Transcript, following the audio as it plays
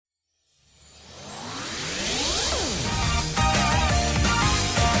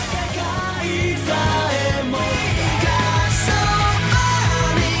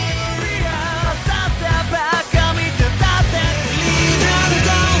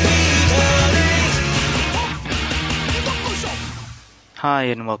Hi,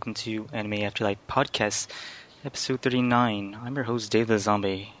 and welcome to Anime Afterlife Podcast, episode 39. I'm your host, Dave the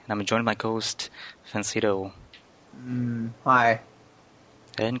Zombie, and I'm joined by my co-host, Fancito, Hi.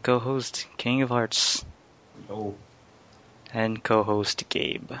 and co-host, King of Hearts, Oh, and co-host,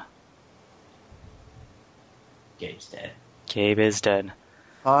 Gabe. Gabe's dead. Gabe is dead.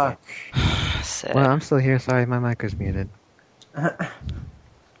 Fuck. Sad. Well, I'm still here. Sorry, my mic was muted.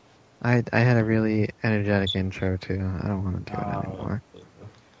 I had a really energetic intro too. I don't want to do it anymore.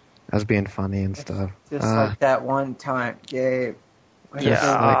 I was being funny and stuff. Just like that one time, Gabe.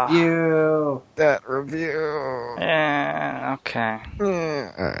 Yeah. You. That review. Okay.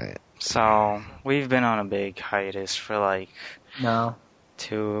 Alright. So, we've been on a big hiatus for like No.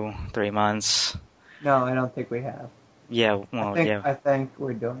 2-3 months. No, I don't think we have. Yeah, well, yeah. I think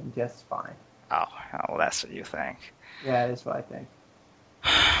we're doing just fine. Oh, well, that's what you think. Yeah, that's what I think.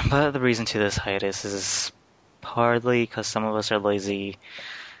 But the reason to this hiatus is partly because some of us are lazy.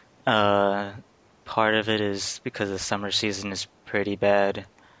 Part of it is because the summer season is pretty bad.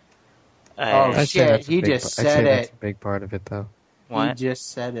 Oh, I'd say shit, that's a he big just I'd say said that's it. a big part of it, though. What? He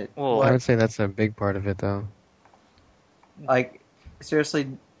just said it. Well, I would say that's a big part of it, though. Like, seriously,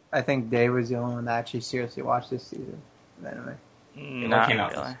 I think Dave was the only one that actually seriously watched this season of anime. Not what came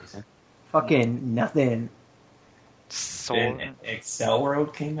out really. this season? Fucking nothing. Sword? Excel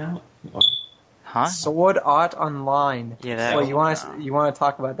World came out? Huh? Sword Art Online. Yeah, that. Well, you want to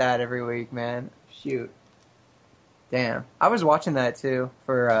talk about that every week, man? Shoot. Damn. I was watching that too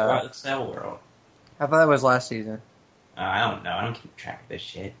for. What Excel World? I thought that was last season. I don't know. I don't keep track of this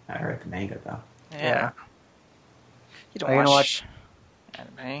shit. I read the manga though. Yeah. You don't Are you gonna watch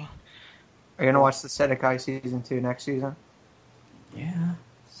anime? Are you gonna watch the Sedekai season 2 next season? Yeah,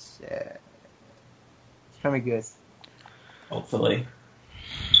 Shit. It's gonna be good. hopefully.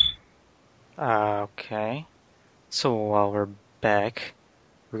 Okay. So while we're back,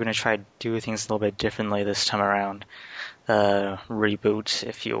 we're gonna try to do things a little bit differently this time around. Reboot,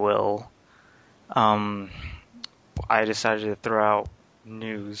 if you will. I decided to throw out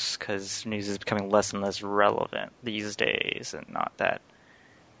news because news is becoming less and less relevant these days, and not that.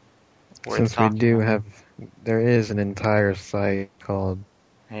 worth Since we talking do about. have... There is an entire site called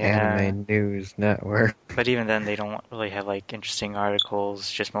Yeah. Anime News Network. But even then, they don't really have like interesting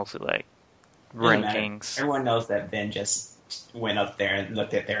articles. Just mostly like Doesn't matter. rankings. Everyone knows that Ben just went up there and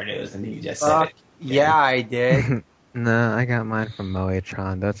looked at their news and he just said Fuck. it. Yeah, I did. No, I got mine from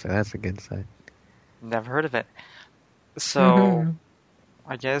Moetron. That's a good site. Never heard of it. So, Mhm.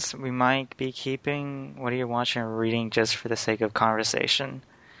 I guess we might be keeping what are you watching or reading just for the sake of conversation.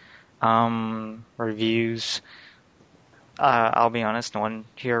 Reviews. I'll be honest, no one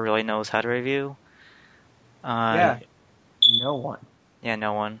here really knows how to review. Yeah. No one. Yeah,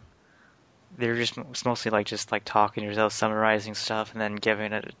 no one. They're just it's mostly like just like talking to yourself, summarizing stuff, and then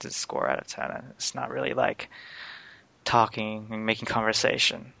giving it a score out of 10. It's not really like talking and making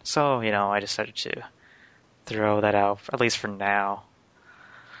conversation. So, I decided to throw that out, at least for now.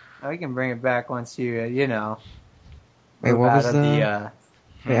 We can bring it back once you, Wait, move what out was of the...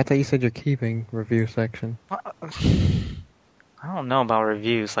 Wait, I thought you said you're keeping review section. I don't know about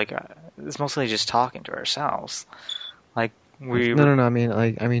reviews. Like, it's mostly just talking to ourselves. Like, we... No. I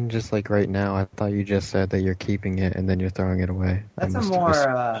mean, just like right now. I thought you just said that you're keeping it and then you're throwing it away. That's I a must more,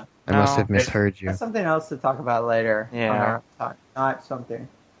 have I must have No. misheard you. that's something else to talk about later. Yeah. On our talk, not something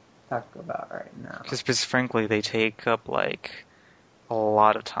to talk about right now. Because frankly, they take up, like, a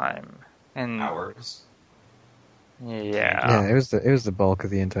lot of time. And... Hours. Yeah. Yeah, it was the bulk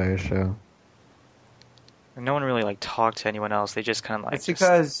of the entire show. And no one really, like, talked to anyone else. They just kind of, like, It's just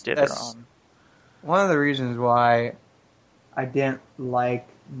because did their that's- own. One of the reasons why I didn't like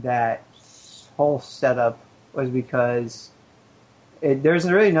that whole setup was because there's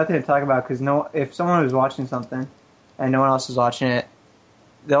really nothing to talk about. Because if someone was watching something and no one else is watching it,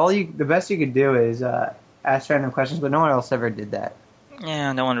 the best you could do is ask random questions. But no one else ever did that.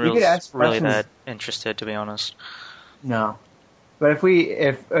 Yeah, no one You really could ask really questions- that interested, to be honest. No, but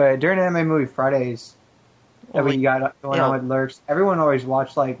if during Anime Movie Fridays that we got going on with Lurks, everyone always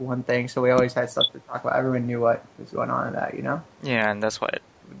watched like one thing, so we always had stuff to talk about. Everyone knew what was going on in that, Yeah, and that's why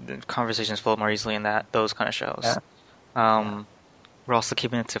the conversations flow more easily in those kind of shows. Yeah. We're also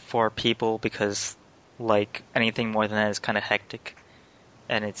keeping it to 4 people because, like, anything more than that is kind of hectic,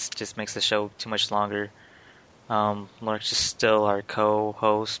 and it just makes the show too much longer. Lurch is still our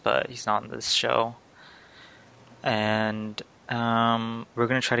co-host, but he's not in this show. And we're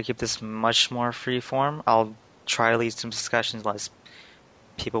going to try to keep this much more free-form. I'll try to lead some discussions unless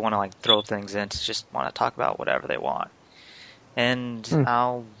people want to like throw things in to just want to talk about whatever they want. And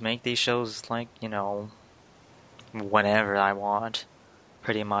I'll make these shows like, whenever I want.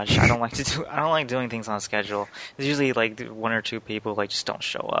 pretty much. I don't like doing things on schedule. It's usually like one or two people like just don't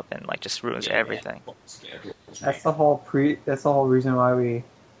show up and like just ruins everything. That's the whole reason why we.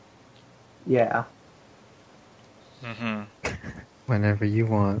 Yeah, Hmm. Whenever you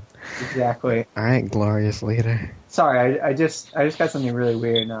want. exactly. All right, glorious leader. Sorry, I just got something really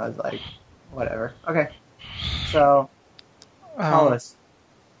weird, and I was like, whatever. Okay, so tell us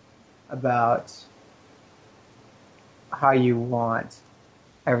about how you want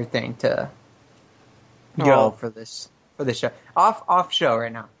everything to go Well- for this show. Off show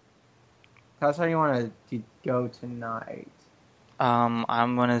right now. Tell us how you want to go tonight.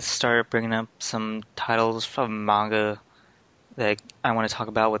 I'm gonna start bringing up some titles from manga that I want to talk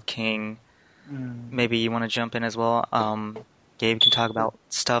about with King. Maybe you want to jump in as well. Gabe can talk about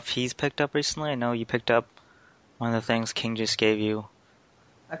stuff he's picked up recently. I know you picked up one of the things King just gave you.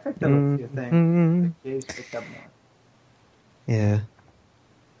 I picked up a few things. Gabe's picked up more. Yeah.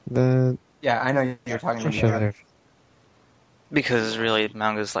 Yeah, I know you're talking For about. sure. Because really,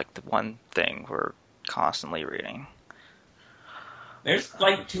 manga's like the one thing we're constantly reading. There's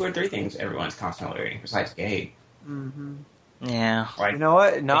like 2 or 3 things everyone's constantly reading besides Gabe. Mm-hmm. Yeah. Like, You know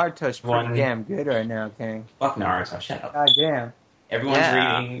what? Naruto's pretty One- damn good right now, King. fuck Naruto, shut up. God damn. Everyone's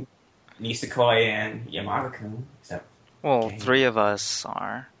Yeah. reading Nisekoi and Yamada-kun, except Well, Okay. 3 of us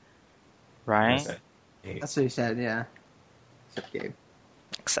are, right? Gabe. That's what he said, yeah. Except Gabe.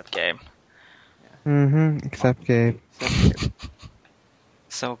 Except Gabe. Except Gabe.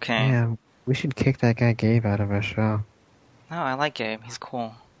 So King. Yeah, we should kick that guy Gabe out of our show. No, I like Gabe. He's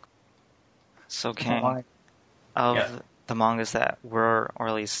cool. So King. Why? Of Yeah. the mangas that we're, or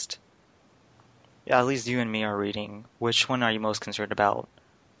at least you and me are reading, which one are you most concerned about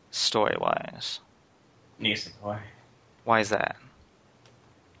story-wise? Nisekoi. Why is that?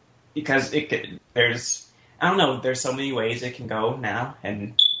 Because there's, I don't know, there's so many ways it can go now,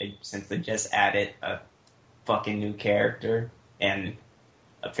 and since they just added a fucking new character, and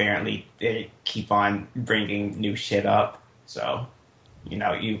apparently they keep on bringing new shit up, so, you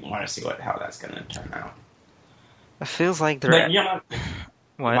want to see how that's going to turn out. It feels like they're... But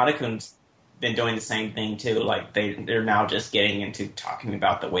What? Yamada-kun's been doing the same thing too, like they're now just getting into talking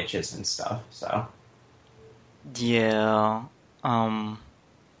about the witches and stuff, so. Yeah.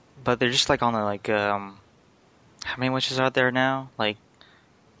 But they're just like on the like how many witches are there now? Like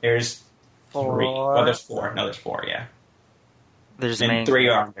There's 3. 4. Well, there's 4. No, there's 4, yeah. there's the And main 3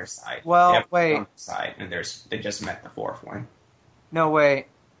 are on their side. Well, They have 3 wait. on their side, and they just met the 4th one. No, wait.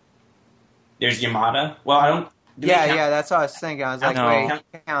 There's Yamada. Well, I don't. do we Yeah, count- yeah, that's what I was thinking. I was like, No. wait, count,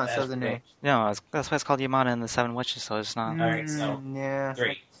 That's says the name. No, that's why it's called Yamada and the Seven Witches, so it's not. Alright, so- Yeah.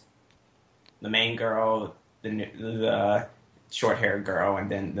 3. The main girl, the short-haired girl, and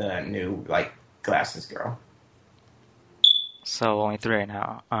then the new glasses girl. So only 3 right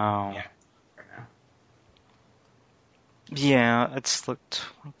now. Yeah. Right now. Yeah, it's like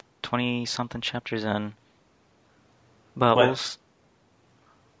 20 something chapters in. But What? we'll s-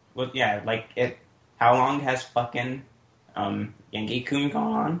 Well, yeah, how long has fucking Yankee-kun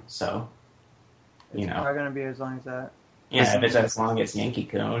gone on? So, It's probably going to be as long as that. yeah, if it's as long as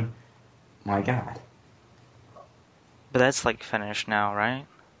Yankee-kun, my god. but that's like finished now, right?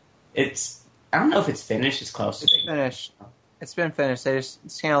 I don't know if it's finished, it's close to It's being finished. It's been finished.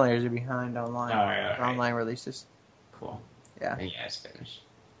 Scanlators are behind online. Alright. Online releases. Cool. Yeah. And yeah, it's finished.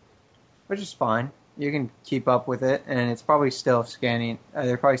 Which is fine. You can keep up with it, and it's probably still scanning.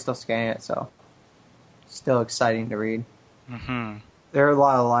 They're probably still scanning it, so still exciting to read. Mm-hmm. There are a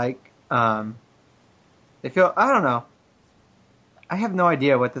lot of they feel. I don't know. I have no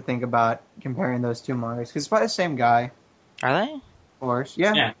idea what to think about comparing those 2 mangas because it's by the same guy, Are they? of course.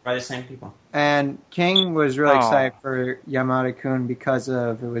 Yeah. Yeah, by the same people. And King was really Oh. excited for Yamada-kun because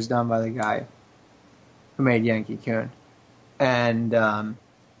it was done by the guy who made Yankee-kun. And I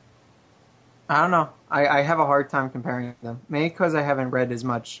don't know. I have a hard time comparing them. Maybe because I haven't read as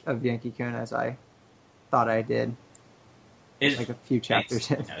much of Yankee-kun as I thought I did. It's, Like a few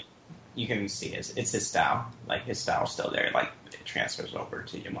chapters in. You can see it's his style. Like, his style's still there. Like, it transfers over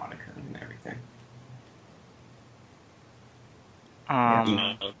to Yamada-kun and everything.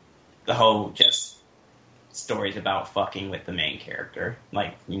 The whole just stories about fucking with the main character.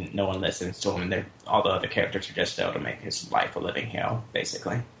 Like, no one listens to him, and all the other characters are just there to make his life a living hell,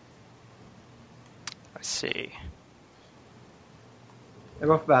 basically. I see. They're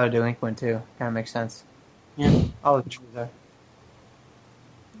both about a delinquent, too. Kind of makes sense. Yeah. All the truths are.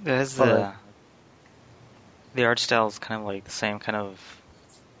 There's the art style is kind of like the same kind of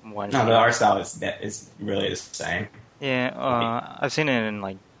one. No, the art style is really the same. Yeah, I've seen it in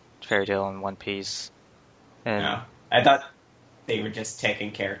like Fairy Tail and One Piece. And No. I thought they were just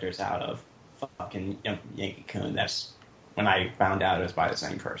taking characters out of fucking Yankee Kun. That's when I found out it was by the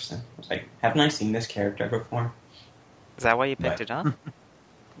same person. I was like, haven't I seen this character before? Is that why you picked But- it up?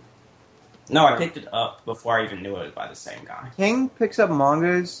 No, I picked it up before I even knew it was by the same guy. King picks up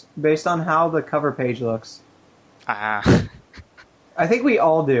mangas based on how the cover page looks. Ah, I think we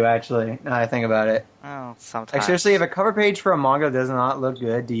all do, actually, now that I think about it. well, sometimes. Like, seriously, if a cover page for a manga does not look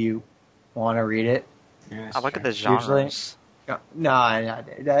good, do you want to read it? Yeah, that's I look at true. the genres. No,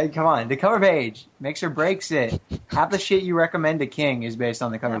 come on. The cover page makes or breaks it. Half the shit you recommend to King is based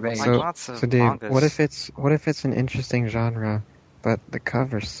on the cover Yeah, but page. like So, lots of so Dave, mangas. what if it's an interesting genre, but the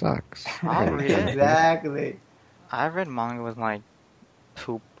cover sucks? I'll Then read can it. you- Exactly. I read manga with like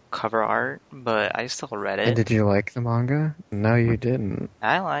poop cover art, but I still read And it. did you like the manga? No, you didn't.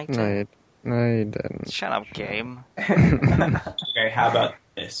 I liked No, it. you didn't. Shut up, game. Okay, how about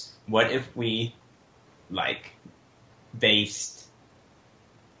this? What if we, like, based,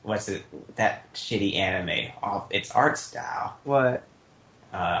 what's it, that shitty anime off its art style? What?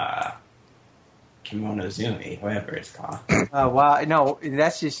 Kimono-zumi, whatever it's called. Oh, wow. No,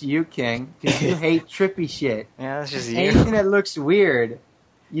 that's just you, King. 'Cause you hate trippy shit. Yeah, that's just you. Anything that looks weird,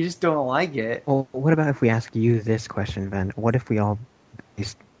 you just don't like it. Well, what about if we ask you this question, Ben? What if we all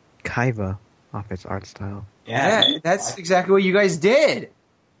based Kaiba off its art style? Yeah, that's exactly what you guys did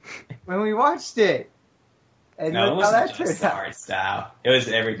when we watched it. And No, it look how wasn't that just turned the out. art style. It was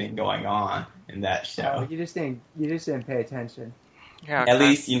everything going on in that Oh, show. you just didn't pay attention. Yeah, At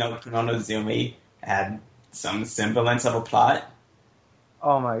least, Kimono-zumi had some semblance of a plot,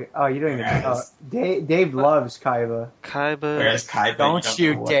 Oh my! Oh, you don't even. Oh, Whereas- Dave loves Kaiba. Kaiba. whereas Kaiba, Don't you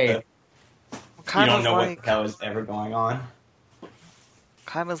shoot know what Dave. You Kaiba's don't know like, what the hell is ever going on.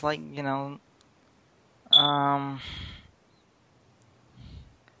 Kaiba's like,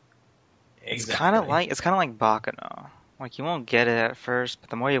 it's kind of like Baccano. Like you won't get it at first, but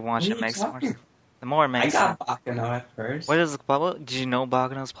the more you watch What it, are you makes more. talking- The more it I makes. got Baccano at first. What is what? Did you know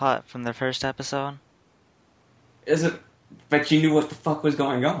Baccano's plot from the first episode? Is it? But you knew what the fuck was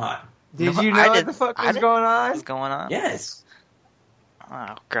going on. Did No, you I know what didn't- the fuck I was didn't- going on? What's going on? Yes.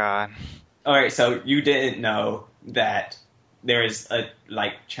 Oh god. All right. So you didn't know that there is a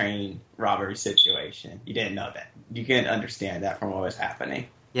train robbery situation. You didn't know that. You couldn't understand that from what was happening.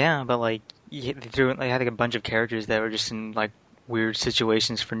 Yeah, but like they had like a bunch of characters that were just in like weird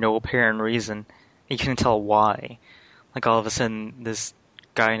situations for no apparent reason. You couldn't tell why. Like all of a sudden, this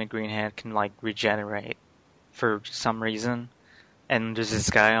guy in a green hat can like regenerate for some reason, and there's this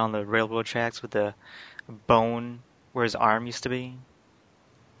guy on the railroad tracks with a bone where his arm used to be.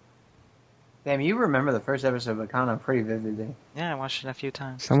 Damn, you remember the first episode of Baccano pretty vividly. Yeah, I watched it a few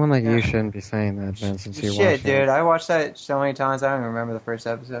times. Someone like Yeah. you shouldn't be saying that, Ben, since you Shit, watched dude, it. I watched that so many times. I don't even remember the first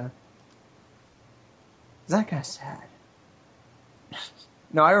episode. Is that kind of sad?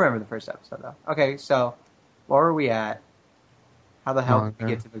 No, I remember the first episode though. Okay, so where were we at? How the hell did we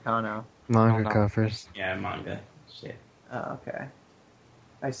Manga. get to Baccano? Manga Hold on. covers. Yeah, manga. Shit. Oh, okay.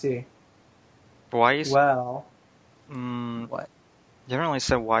 I see. But why are you? Well, You what? haven't really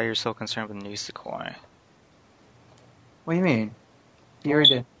said why you're so concerned with Nisekoi. What do you mean? You already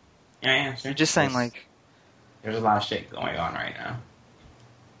did. Yeah, sure. You're just saying like, There's a lot of shit going on right now.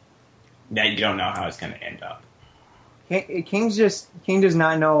 That you don't know how it's going to end up. King does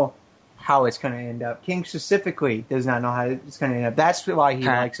not know how it's going to end up. King specifically does not know how it's going to end up. That's why he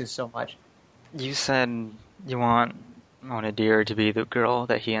Huh. likes it so much. you said you want Onadir to be the girl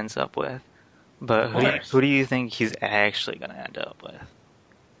that he ends up with, but who do you think he's actually gonna end up with?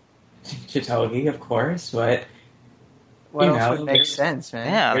 Chitogi, of course, but What You else know, would make there's- sense, man?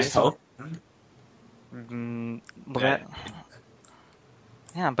 Yeah, there's hope. Well,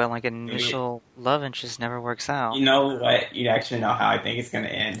 yeah, but like initial love interest never works out. You know what? You actually know how I think it's going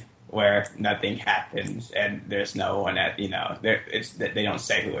to end, where nothing happens and there's no one at they don't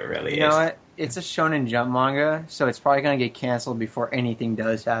say who it really You is. know what? It's a Shonen Jump manga, so it's probably going to get canceled before anything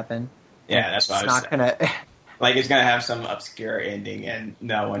does happen. Yeah, that's what It's I was not saying. going to... Like it's gonna have some obscure ending and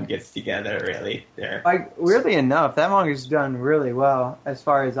no one gets together really. There. Like, weirdly enough, that manga's done really well, as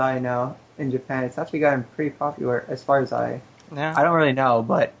far as I know, in Japan. It's actually gotten pretty popular, as far as I Yeah, don't really know,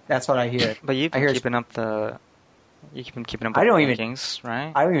 but that's what I hear. but you've I been hear- keeping up you've been keeping up. I with don't the even- rankings,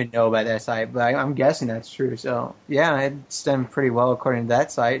 right? I don't even know about that site, but I'm guessing that's true. So, yeah, it's done pretty well according to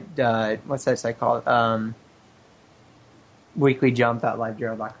that site. What's that site called?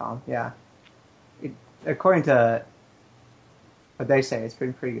 Weeklyjump.livejournal.com. Yeah. According to what they say, it's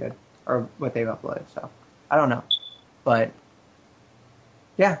pretty good. Or what they've uploaded, so. I don't know. But,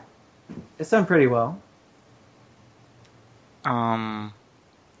 yeah. It's done pretty well. Are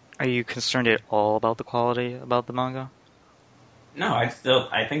you concerned at all about the quality about the manga? No, I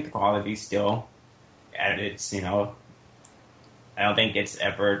think the quality's still at its, I don't think it's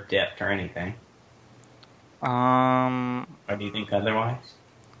ever dipped or anything. Um, Or do you think otherwise?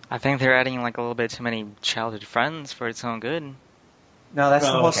 I think they're adding like a little bit too many childhood friends for its own good. No, that's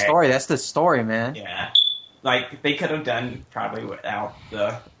the Well, whole okay. story. That's the story, man. Yeah. Like, they could have done probably without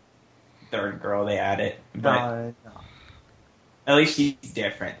the third girl they added. But No. at least she's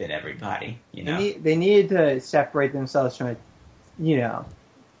different than everybody, They needed to separate themselves from a,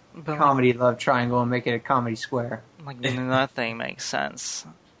 But comedy love triangle and make it a comedy square. like nothing makes sense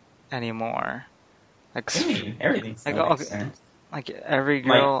anymore. Like, I mean, everything still Like, makes okay. sense. like every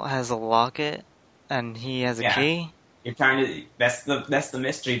girl has a locket, and he has a Yeah. key. You're trying to. That's the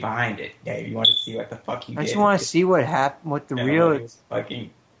mystery behind it, Dave. You want to see what the fuck you Don't did. you want to see what happened? What the Yeah, real? when he was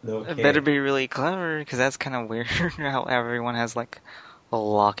fucking little It kid. better be really clever, because that's kind of weird how everyone has like a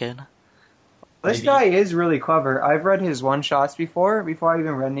locket. This Maybe. guy is really clever. I've read his one shots before. Before I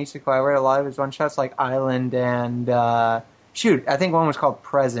even read Nisekoi, I read a lot of his one shots, like Island and I think one was called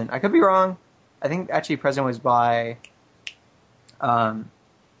Present. I could be wrong. I think actually Present was by I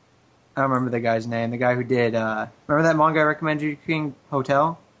don't remember the guy's name. The guy who did remember that manga I recommended you, King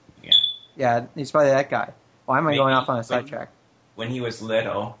Hotel? Yeah. Yeah, he's probably that guy. Why am I going off on a Maybe sidetrack? When he was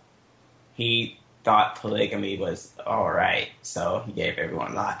little, he thought polygamy was alright, so he gave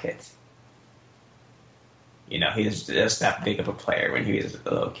everyone lockets. He was just that big of a player when he was a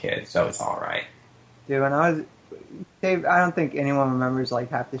little kid, so it's alright. Dude, when I was Dave, I don't think anyone remembers like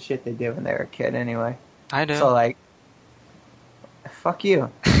half the shit they did when they were a kid anyway. I do. So like fuck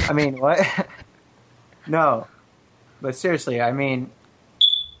you. I mean, what? No. But seriously, I mean,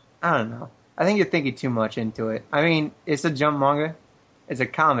 I don't know. I think you're thinking too much into it. I mean, it's a jump manga. It's a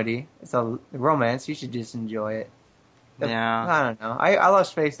comedy. It's a romance. You should just enjoy it. Yeah. I don't know. I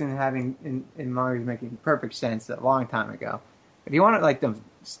lost faith in having in mangas making perfect sense a long time ago. If you want like the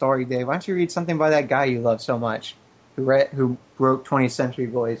story, Dave, why don't you read something by that guy you love so much, who wrote 20th Century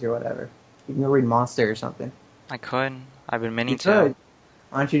Boys or whatever? You can go read Monster or something. I could. I've been meaning You could. to.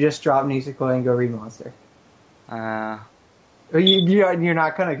 Why don't you just drop Nisekoi and go read Monster? Uh, Or you're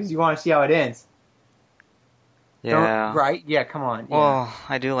not gonna because you want to see how it ends. yeah. Right? Yeah, come on. Yeah. Well,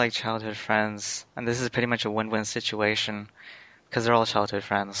 I do like childhood friends, and this is pretty much a win-win situation, because they're all childhood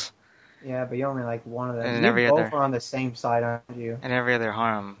friends. Yeah, but you only like one of them. And You every both other- are on the same side, aren't you? In every other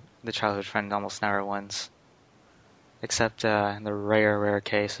harem, the childhood friend almost never wins. Except in the rare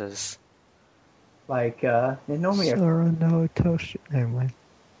cases. Like, Ninomiya. Sora no Toshi. Never mind.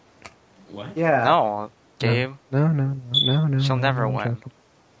 What? Yeah. No, Gabe. No. She'll never I'm win.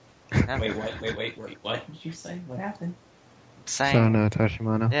 joking. Never. Wait, what did you say? What happened? Saying. Sora no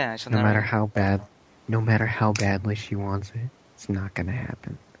Toshimono. Yeah, she'll No never. matter how badly she wants it, it's not gonna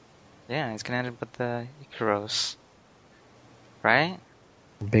happen. Yeah, he's gonna end up with the Ikaros. Right?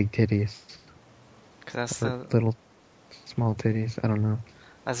 Big titties. Because that's Or the little small titties. I don't know.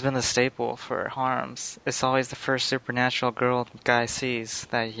 that's been the staple for harems. It's always the first supernatural girl the guy sees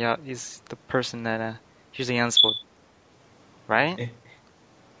that he's the person that usually ends with. Right?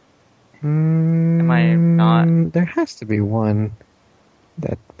 Am I not? There has to be one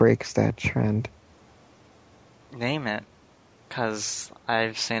that breaks that trend. Name it. Because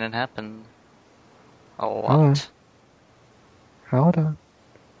I've seen it happen a on. lot. Hold on.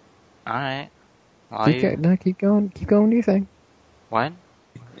 Alright. Keep going. Keep going with your thing. What?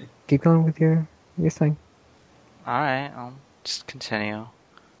 Keep going with your thing. Alright, I'll just continue.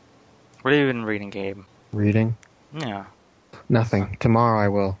 What have you been reading, Gabe? Reading. Yeah. Nothing. Tomorrow I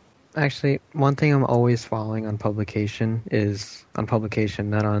will. Actually, one thing I'm always following on publication,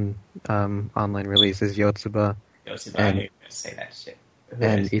 not on online release, is Yotsuba Yoshiba, And- I knew you were gonna say that shit. Who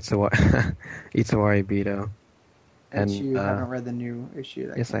and is? Itsuwari Bito. But And you haven't read the new issue.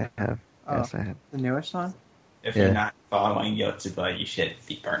 That yes, came I have. Oh. Yes, I have. The newest one? If Yeah. you're not following Yotsuba, you should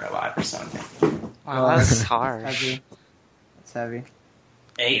be burned alive or something. Wow, that's harsh. Heavy. It's heavy.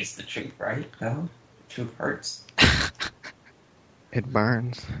 Hey, it's the truth, right? No, the truth hurts. It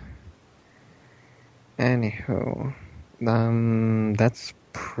burns. Anywho, that's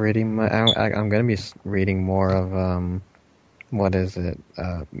pretty much. I'm gonna be reading more of what is it?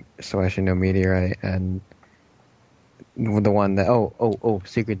 Soashi no Meteorite and the one that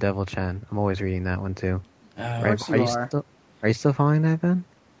Secret Devil Chan. I'm always reading that one too. Oh, course you are. Are you still following that, Ben?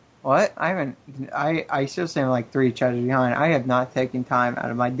 What? I haven't. I still say I'm like 3 chapters behind. I have not taken time out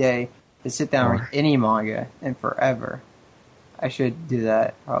of my day to sit down and read any manga in forever. I should do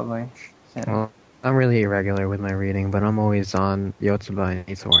that probably. So- Well, I'm really irregular with my reading, but I'm always on Yotsuba and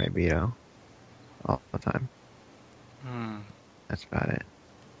Itsuwari Bito all the time. Hmm. That's about it.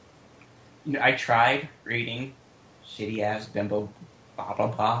 I tried reading shitty ass bimbo blah blah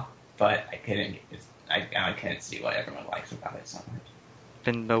blah, but I couldn't see what everyone likes about it so much.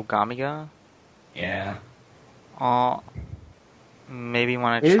 Binbo Gamiga? Yeah. Oh, maybe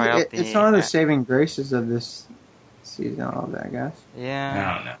want to try out the... It's one of the saving graces of this season, all of that, I guess.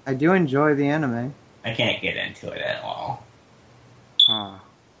 Yeah. I don't know. I do enjoy the anime. I can't get into it at all. Huh.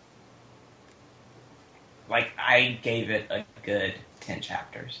 Like, I gave it a good 10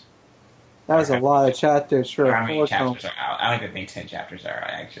 chapters. That was a lot of chapters for Or a how many full chapters are out? I don't even think 10 chapters are out,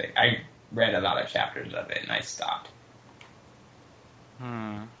 actually. I read a lot of chapters of it, and I stopped.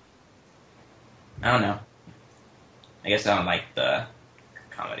 Hmm. I don't know. I guess I don't like the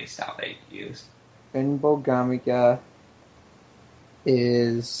comedy style they use. Binbo Gamiga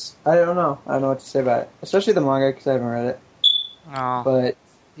is... I don't know. I don't know what to say about it. Especially the manga, because I haven't read it. Oh. But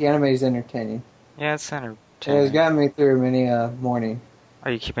the anime is entertaining. Yeah, it's It has entertaining. gotten me through many a morning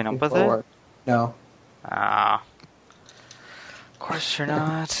Are you keeping up with before it? work. No. Ah. Of course you're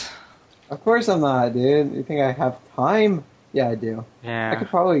not. Of course I'm not, dude. You think I have time? Yeah, I do. I Yeah. could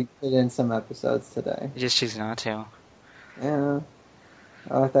probably fit in some episodes today. You just choose not to. Yeah.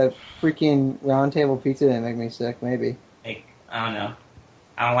 That freaking round table pizza didn't make me sick, maybe. Like, I don't know.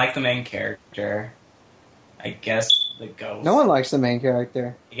 I don't like the main character. I guess the ghost. No one likes the main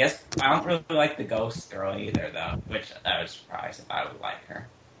character. I guess I don't really like the ghost girl either, though. Which I was surprised if I would like her.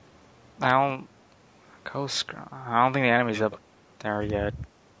 I don't... Ghost Girl. I don't think the anime's up there yet.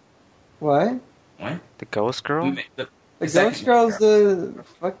 What? What? The Ghost Girl? The second ghost girl's girl.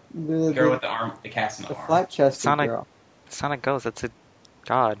 the Girl with the arm, the cast in the arm. flat chested Sonic- girl. It's not a ghost, it's a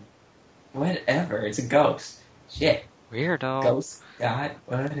god. Whatever. It's a ghost. Shit. Weirdo. Ghost. God.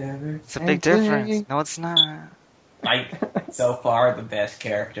 Whatever. It's a big Hey, difference. hey. No, it's not. Like, so far, the best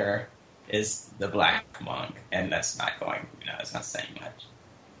character is the Black Monk, and that's not going. It's not saying much.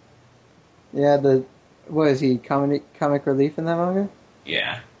 Yeah, what is he, comic relief in that manga?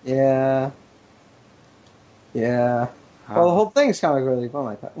 Yeah. Yeah. Yeah. Well, the whole thing's comic relief. Oh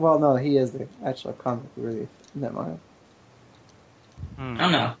my god. Well, no, he is the actual comic relief in that manga. Hmm. I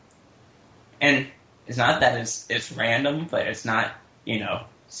don't know. And it's not that it's random, but it's not,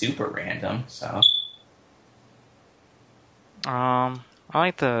 super random, so. I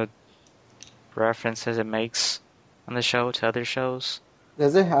like the references it makes on the show to other shows.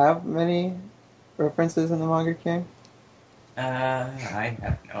 Does it have many references in the manga, King? I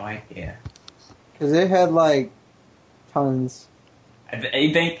have no idea. Because it had, like, tons. I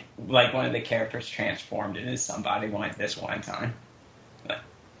think, like, one of the characters transformed into somebody this one time. But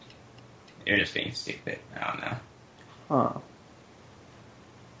you're just being stupid. I don't know. Huh.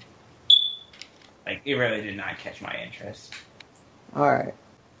 Like, it really did not catch my interest. Alright.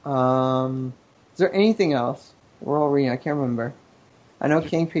 Is there anything else? We're all reading, I can't remember. I know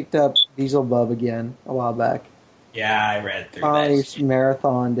King picked up Beelzebub again a while back. Yeah, I read through Finally that.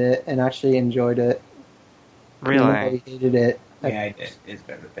 marathoned it and actually enjoyed it. Even though Really? he hated it. Yeah, I did. It's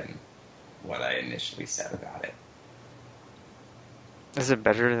better than what I initially said about it. Is it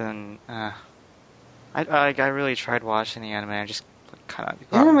better than... I really tried watching the anime. I just kind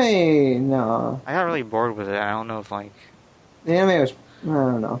of... Anime, no. I got really bored with it. I don't know if, like... The anime was, I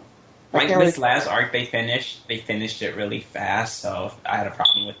don't know. I Like, can't this really, last arc they finished it really fast, so I had a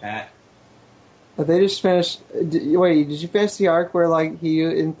problem with that. but they just finished, wait, did you finish the arc where, like, he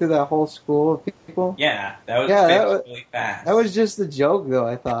into that whole school of people? Yeah, that was Yeah, that finished was- really fast. That was just the joke, though,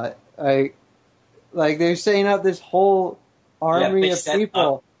 I thought. Like, they're setting up this whole army they of set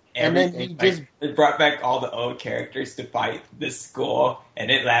people. up and then everything. he Like, just- they brought back all the old characters to fight this school, and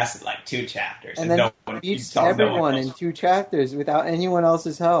it lasted like 2 chapters. And then no one, you beats saw no one everyone else. in 2 chapters without anyone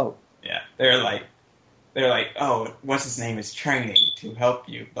else's help. Yeah, they're like, oh, what's his name is training to help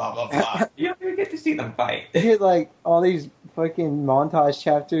you, blah blah blah. You don't even get to see them fight. They had, like, all these fucking montage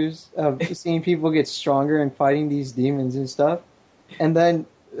chapters of seeing people get stronger and fighting these demons and stuff. And then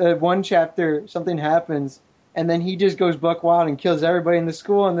one chapter, something happens, and then he just goes buck wild and kills everybody in the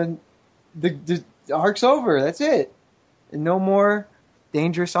school, and then the arc's over. That's it. And no more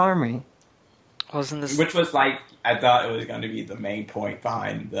dangerous army. Wasn't this... Which was like, I thought it was going to be the main point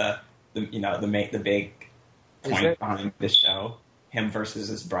behind the big Is point it? behind the show, him versus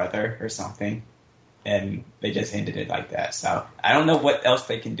his brother or something, and they just ended it like that. So I don't know what else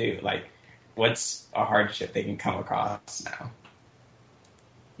they can do. Like, what's a hardship they can come across now?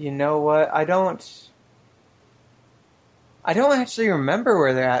 You know what? I don't actually remember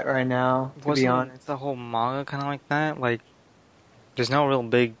where they're at right now, to be Wasn't honest. the whole manga kind of like that? Like, there's no real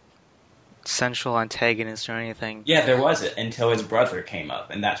big central antagonist or anything. Yeah, there was it until his brother came up,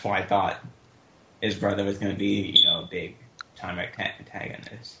 and that's why I thought his brother was going to be, a big time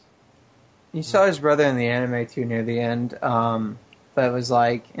antagonist. You saw his brother in the anime too near the end, but it was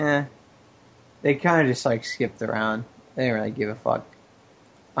like, they kind of just like skipped around. They didn't really give a fuck.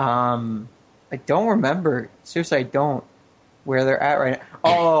 I don't remember. Seriously, I don't. Where they're at right now.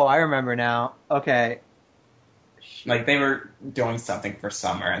 Oh, I remember now. Okay. Like, they were doing something for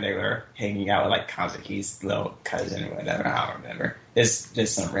summer, and they were hanging out with, like, Kazuki's little cousin or whatever. I don't remember. It's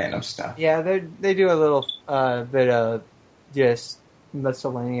just some random stuff. Yeah, they do a little bit of just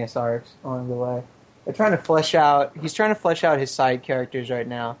miscellaneous arcs along the way. They're trying to flesh out. He's trying to flesh out his side characters right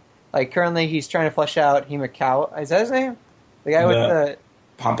now. Like, currently, he's trying to flesh out Himikawa. Is that his name? The guy with the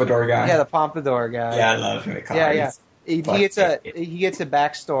Pompadour guy? Yeah, the Pompadour guy. Yeah, I love Himikawa. Yeah. He gets a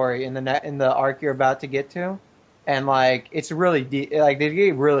backstory in the arc you're about to get to, and like it's really like they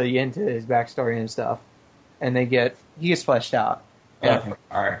get really into his backstory and stuff, and he gets fleshed out. Yeah,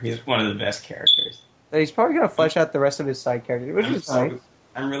 he's one of the best characters. He's probably gonna flesh out the rest of his side characters, which is nice.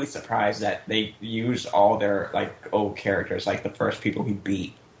 I'm really surprised that they used all their like old characters, like the first people he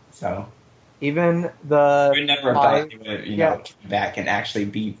beat. So even the we never thought they would, come back and actually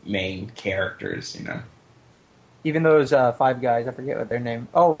be main characters, Even those 5 guys, I forget what their name.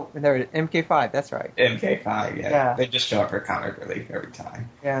 Oh, there it is. MK5, that's right. MK5, yeah. They just show up for comic relief every time.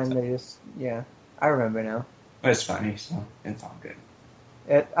 Yeah, and they just, I remember now. But it's funny, so it's all good.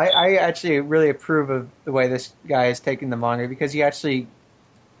 I actually really approve of the way this guy is taking the manga, because he actually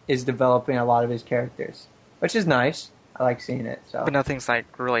is developing a lot of his characters, which is nice. I like seeing it. So, but nothing's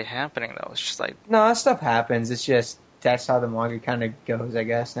like really happening though. It's just like no, that stuff happens. It's just that's how the manga kind of goes, I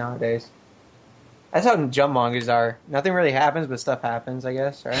guess, nowadays. That's how Jump mangas are. Nothing really happens, but stuff happens, I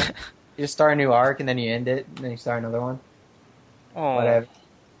guess, right? You just start a new arc, and then you end it, and then you start another one. Oh, whatever.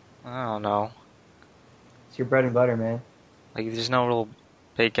 I don't know. It's your bread and butter, man. Like, there's no real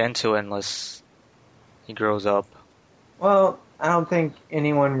big end to it unless he grows up. Well, I don't think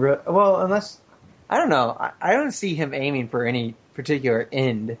anyone... unless... I don't know. I don't see him aiming for any particular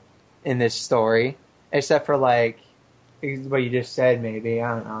end in this story, except for, like, what you just said, maybe.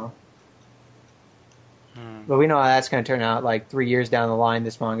 I don't know. But we know how that's going to turn out, like 3 years down the line,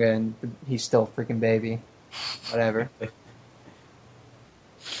 this manga, and he's still a freaking baby. Whatever. But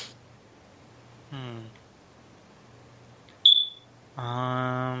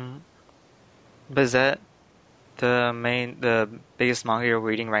is that the biggest manga you're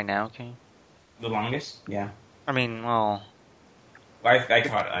reading right now, King? The longest? Yeah. I mean, well... I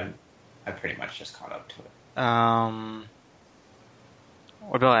pretty much just caught up to it.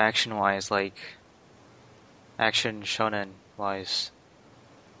 What about action-wise, like... Action shonen-wise?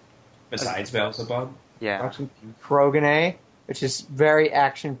 Besides Beelzebub? Yeah. Watching Kurogane, which is very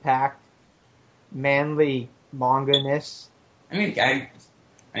action-packed, manly manga-ness. I need to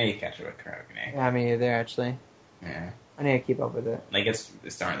catch up with Kurogane. Yeah, me either, actually. Yeah. I need to keep up with it. Like, it's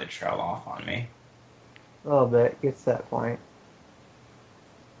starting to trail off on me. A little bit. Gets to that point.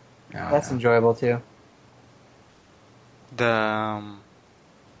 No, That's enjoyable, too. The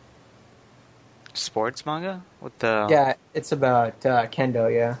sports manga? With the... Yeah, it's about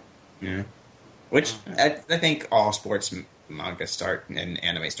kendo, yeah. Yeah. Which, I think all sports manga and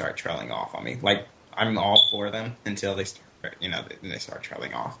anime start trailing off on me. Like, I'm all for them until they start, they start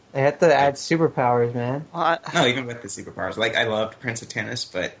trailing off. They have to add superpowers, man. No, even with the superpowers. Like, I loved Prince of Tennis,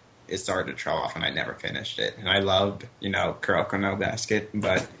 but it started to trail off and I never finished it. And I loved, Kuroko no Basket,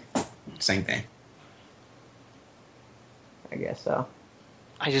 but same thing. I guess so.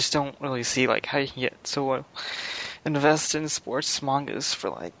 I just don't really see, like, how you can get so invested in sports mangas for,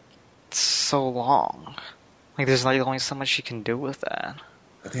 like, so long. Like, there's, like, only so much you can do with that.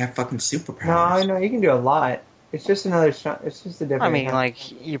 But they have fucking superpowers. No, you can do a lot. It's just another shot. It's just a different... I mean,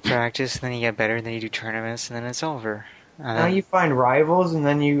 like, you practice, and then you get better, and then you do tournaments, and then it's over. Now you find rivals, and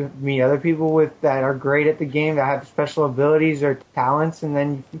then you meet other people that are great at the game, that have special abilities or talents, and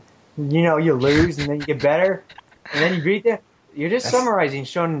then, you lose, and then you get better, and then you beat them. You're just summarizing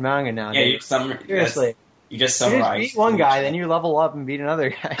shonen manga now. Yeah, seriously. You just summarize. You just beat one guy, then you level up and beat another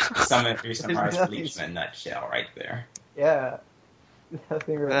guy. You summarize Bleach in a nutshell right there. Yeah.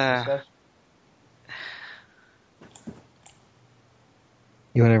 Nothing really special.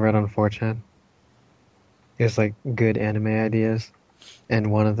 You want to read on 4chan? There's like good anime ideas, and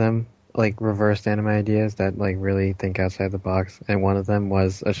one of them, like reversed anime ideas that like really think outside the box, and one of them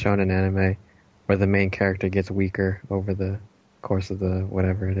was a shonen anime where the main character gets weaker over the course of the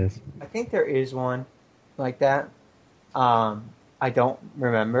whatever it is. I think there is one like that. I don't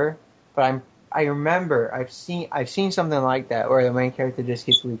remember, but I remember I've seen something like that where the main character just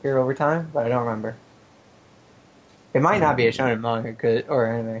gets weaker over time, but I don't remember. It might not be a shonen manga or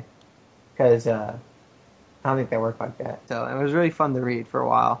anime, because I don't think they work like that. So it was really fun to read for a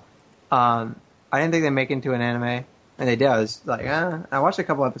while. I didn't think they'd make it into an anime, and they did. I was like, I watched a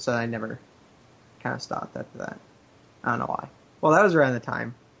couple episodes. I never kind of stopped after that. I don't know why. Well, that was around the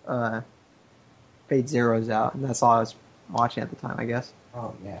time Fate Zero's out, and that's all I was watching at the time, I guess.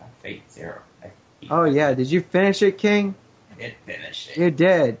 Oh yeah, Fate Zero. Oh yeah, did you finish it, King? I did finish it. You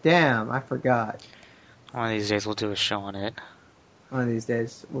did. Damn, I forgot. One of these days we'll do a show on it. One of these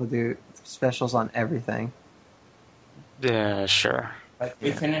days we'll do specials on everything. Yeah, sure. But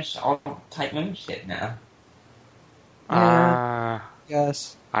we finished all Type Moon shit now.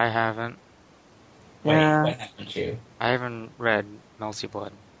 Yes. I haven't. Wait, Yeah. what happened to you? I haven't read Melty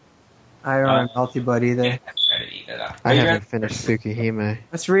Blood. I don't remember Melty Blood either. I haven't read it either, though. I You haven't read- finished Tsukihime.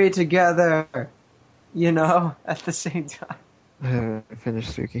 Let's read it together. You know, at the same time. I haven't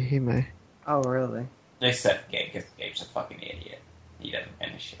finished Tsukihime. Oh, really? Except Gabe, because Gabe's a fucking idiot. He doesn't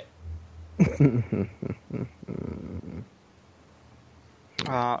finish it.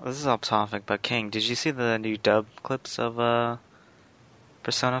 This is off topic, but King, did you see the new dub clips of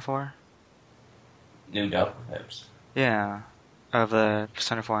Persona 4? New double clips. Yeah, of the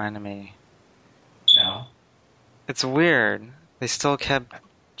Persona 4 anime. No. It's weird. They still kept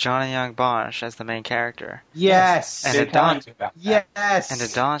Johnny Young Bosch as the main character. Yes. And They're Adon- telling you about that. Yes. And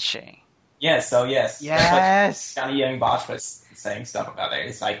Adachi. Yes, so yes. Yes. Johnny Young Bosch was saying stuff about it.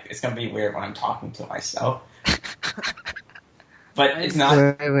 It's like, it's gonna be weird when I'm talking to myself. But it's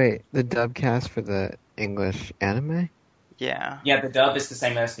not. Wait. The dub cast for the English anime? Yeah. Yeah, the dub is the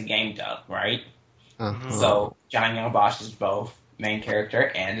same as the game dub, right? Uh-huh. So, Johnny Young Bosch is both main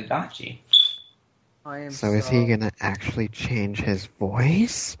character and Adachi. I am So is he gonna actually change his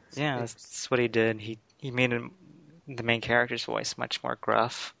voice? Yeah, that's what he did. He made the main character's voice much more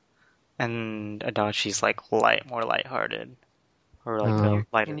gruff, and Adachi's like more lighthearted, or like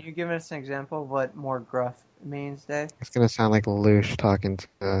lighter. Can you give us an example of what more gruff means, Dave? It's gonna sound like Lelouch talking to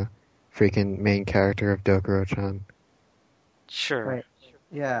the freaking main character of Dokuro-chan. Sure. Wait.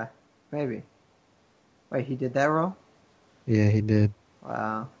 Yeah, maybe. Wait, he did that role? Yeah, he did.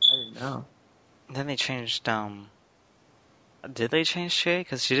 Wow, I didn't know. Then they changed. Did they change Jay?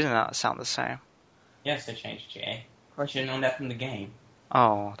 Because she did not sound the same. Yes, they changed Jay. I should have known that from the game.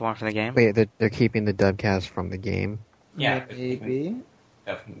 Oh, the one from the game. Wait, they're keeping the dub cast from the game? Yeah, Maybe.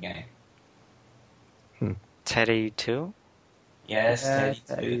 That from the game. Teddy too. Yes, Yes, Teddy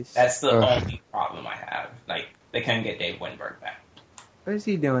too. Teddy's- That's the Ugh. only problem I have. Like, they couldn't get Dave Winberg back. What is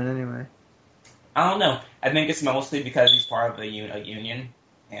he doing anyway? I don't know. I think it's mostly because he's part of a union,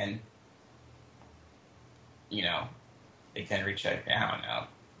 and they couldn't reach out. I don't know.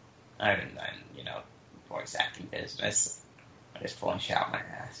 Other than voice acting business, I just pulling shit out my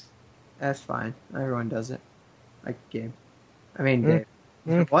ass. That's fine. Everyone does it. Like Gabe. I mean, Mm.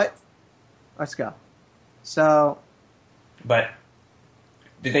 Dave. What? Let's go. So, But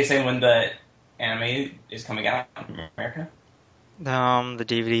did they say when the anime is coming out in America? The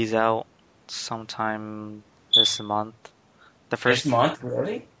DVD's out sometime this month. This month,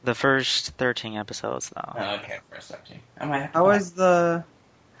 really? The first 13 episodes, though. Oh, okay, for a second. I might have to how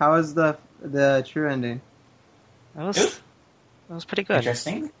buy is the true ending? It was it. pretty good.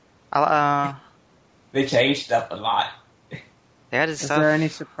 Interesting. They They changed up a lot, added Is stuff. there any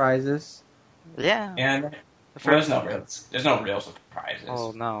surprises? Yeah. and The first, there's no real surprises.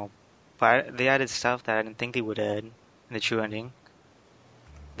 oh no, but they added stuff that I didn't think they would add in the true ending.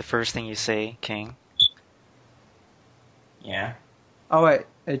 The first thing you say, King. Yeah, Oh wait,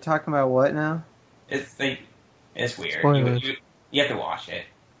 are you talking about what now? it's weird. Spoilers. You have to watch it.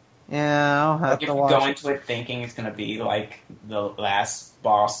 Yeah, I'll have Like, if to you watch go it. into it thinking it's gonna be like the last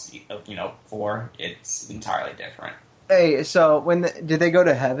boss of 4, it's entirely different. Hey, so did they go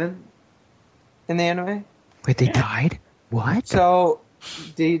to heaven in the anime? Wait, they Yeah. died? What? So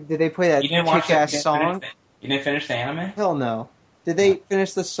did they play that You didn't watch kick-ass it. song? You didn't finish the anime? Hell no. Did they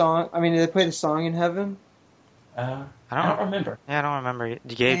finish the song? I mean, did they play the song in heaven? I I don't don't. remember. Yeah, I don't remember. You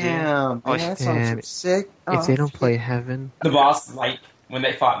gave you. Damn, Oh, man, that song's damn. sick. If they don't play Heaven, The boss, like when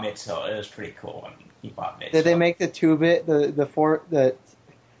they fought Mitsuo, it was pretty cool when he fought Mitsuo. Did they make the 2-bit, the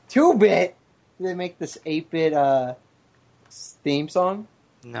 2-bit? Did they make this 8-bit theme song?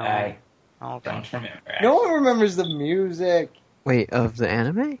 No, I I don't don't think. remember. No Actually. one remembers the music. wait, of the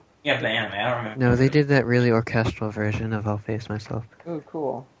anime? Yeah, the anime. I don't remember. No, they did that really orchestral version of I'll Face Myself. Oh,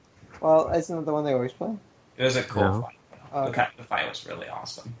 cool. Well, isn't that the one they always play? It was a cool No. fight. Oh. The fight was really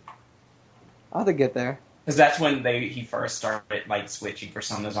awesome. I'll have to get there. Because that's when he first started like switching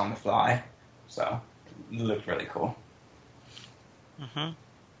personas on the fly. So it looked really cool. Mm-hmm.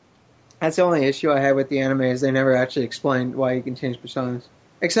 That's the only issue I had with the anime is they never actually explained why you can change personas.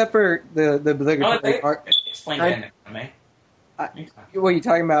 Except for the Oh, obligatory they art. explained it in the anime. What are you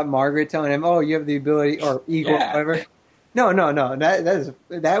talking about? Margaret telling him, "Oh, you have the ability," or Eagle, Yeah. whatever. No.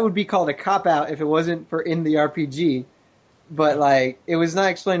 That would be called a cop out if it wasn't for in the RPG. But like, it was not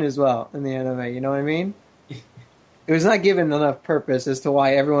explained as well in the anime. You know what I mean? It was not given enough purpose as to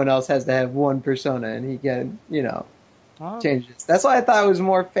why everyone else has to have one persona, and he can, change it. That's why I thought it was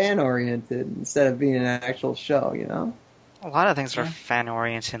more fan oriented instead of being an actual show. A lot of things are fan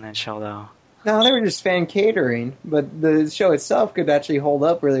oriented in that show, though. No, they were just fan catering, but the show itself could actually hold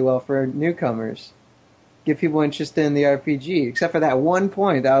up really well for newcomers. Get people interested in the RPG, except for that one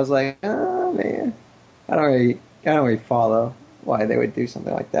point that I was like, oh man, I don't really follow why they would do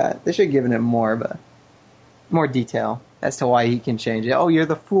something like that. They should have given it more detail as to why he can change it. Oh, you're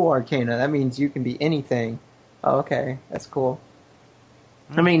the Fool Arcana. That means you can be anything. Oh, okay, that's cool.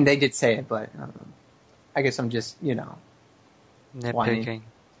 I mean, they did say it, but I guess I'm just, whining. Nitpicking.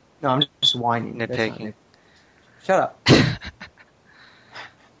 No, I'm just whining. Nitpicking. Shut up.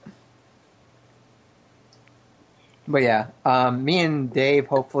 But yeah, me and Dave,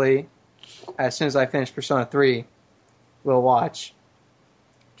 hopefully, as soon as I finish Persona 3, we'll watch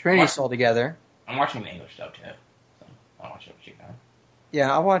Trinity Soul together. I'm watching the English dub too. So I'll watch it with you guys.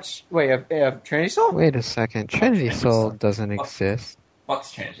 Yeah, I'll watch... Wait, Trinity Soul? Wait a second. Trinity Soul doesn't exist.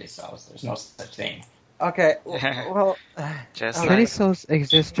 Fuck's Trinity Souls. There's no such thing. Okay, well... Just Trinity Souls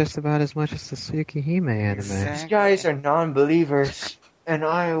exists just about as much as the Tsukihime anime. These guys are non-believers, and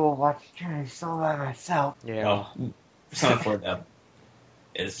I will watch Trinity Soul by myself. Yeah. No, Persona 4 dub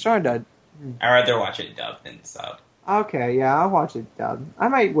is... Sorry, Dud. I'd rather watch it dubbed than sub. Okay, yeah, I'll watch it dubbed. I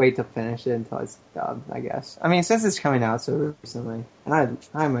might wait to finish it until it's dubbed, I guess. I mean, since it's coming out so recently, and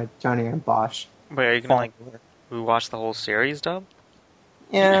I'm a Johnny and Bosch. Wait, are you gonna rewatch the whole series dub?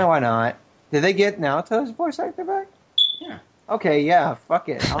 Yeah, why not? Did they get Naoto's voice actor back? Yeah. Okay, yeah, fuck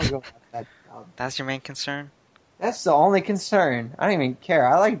it. I'll go watch that dub. That's your main concern? That's the only concern. I don't even care.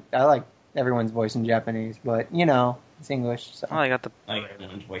 I like everyone's voice in Japanese, but it's English. So. Oh, I got the... I like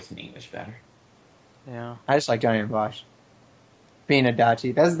everyone's voice in English better. Yeah. I just like Johnny and Bosch. Being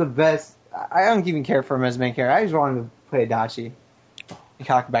Adachi. That's the best. I don't even care for him as main character. I just want him to play Adachi. And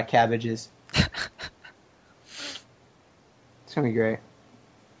talk about cabbages. It's going to be great.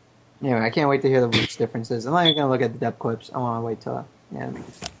 Anyway, I can't wait to hear the voice differences. I'm not even going to look at the depth clips. I want to wait till the end.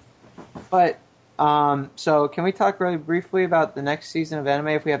 But, so can we talk really briefly about the next season of anime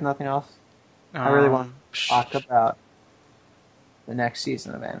if we have nothing else? I really want to talk about the next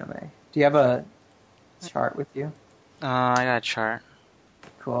season of anime. Do you have a chart with you? I got a chart.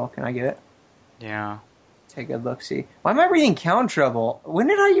 Cool. Can I get it? Yeah. Take a look. See. Why am I reading Count Trouble? When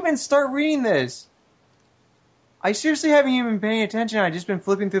did I even start reading this? I seriously haven't even been paying attention. I've just been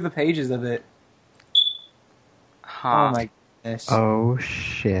flipping through the pages of it. Huh. Oh my goodness. Oh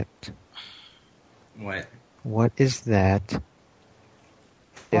shit. What? What is that? What?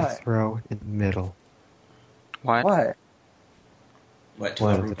 Fifth row in the middle. What? What? What? What To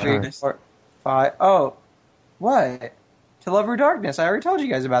is Love the Darkness? 4, 5. Oh. What? To Love or Darkness. I already told you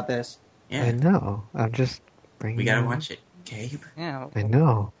guys about this. I Yeah. know. I'm just bringing. We gotta it up. watch it, Gabe. Yeah, I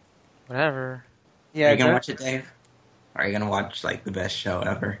know. whatever. Yeah. Are you gonna don't- watch it, Dave? Or are you gonna watch like the best show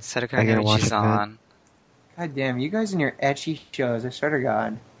ever? Sedaka I gotta watch Noichi's it, man. on. God damn, you guys and your etchy shows. I swear to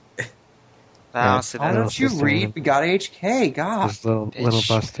God. Honestly, Why Little don't you Sister. read? We got HK. God. This little bitch,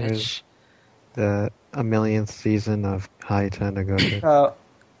 Busters, bitch. the a millionth season of Haita Nagoto. So,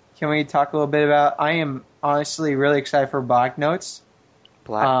 can we talk a little bit about? I am honestly really excited for Black Notes.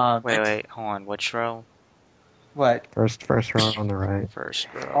 Black. Wait, hold on. Which row? What? First row on the right. First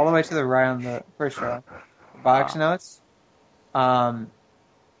row. All the way to the right on the first row. Box Notes.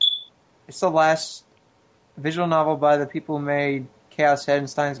 It's the last visual novel by the people who made Chaos Head and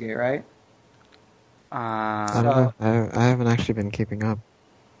Steins Gate, right? I don't know. I haven't actually been keeping up.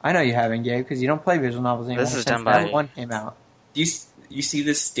 I know you haven't, Gabe, because you don't play visual novels anymore. This is since done by- that one came out. Do you see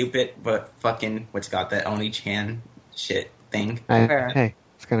this stupid but fucking what's got that Oni-chan shit thing? Where? Hey,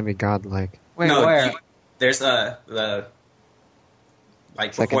 it's gonna be godlike. Wait, no, where? there's the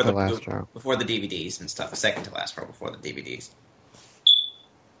like Second before to the last row. before the DVDs and stuff. Second to last row before the DVDs.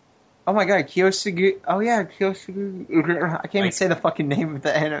 Oh my god, Kyosugu. Oh yeah, Kyosugu. I can't even say the fucking name of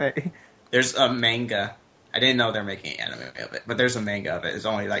the anime. There's a manga. I didn't know they're making an anime of it, but there's a manga of it. It's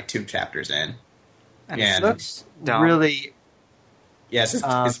only like 2 chapters in. And Yeah. It looks Dumb. really. Yes, it's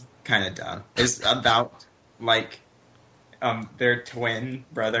Um, kind of dumb. It's about like their twin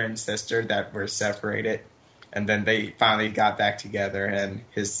brother and sister that were separated, and then they finally got back together, and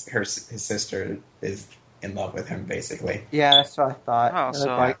his sister is in love with him, basically. Yeah, that's what I thought. Oh, It looked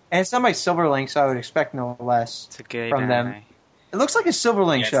so- and it's not my Silver Link, so I would expect no less. It's a good From them. anime. It looks like a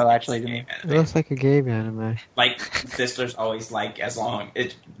Silverlink Yes, show, it's actually, a to me. game It anime. looks like a game anime. Like sisters always like as long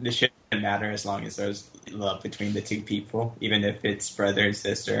it shouldn't matter as long as there's love between the two people, even if it's brother and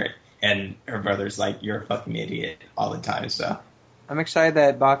sister, and her brother's like you're a fucking idiot all the time. So I'm excited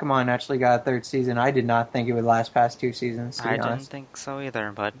that Bakuman actually got a third season. I did not think it would last past 2 seasons, to be I didn't honest. think so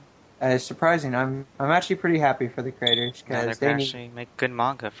either, but It's surprising. I'm actually pretty happy for the creators, yeah, they're because gonna actually make good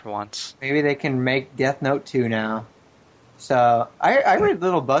manga for once. maybe they can make Death Note 2 now. So, I read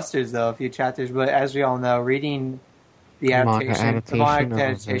Little Busters, though, a few chapters, but as we all know, reading the Manga adaptation, the manga adaptation of a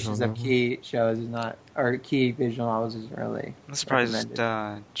adaptations visual of key shows is not, or key visual novels is really I'm surprised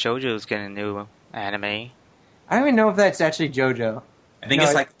recommended. JoJo's getting a new anime. I don't even know if that's actually JoJo. I think No,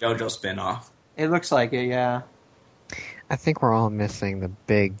 it's it- like JoJo spinoff. It looks like it, yeah. I think we're all missing the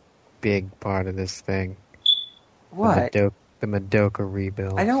big part of this thing. What? The Madoka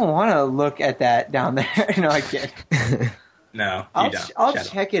rebuild. I don't want to look at that down there. No, I can't. No, you I'll don't. I'll Shut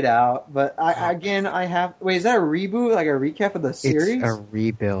up. check it out, but I have. Wait, is that a reboot? Like a recap of the series? It's a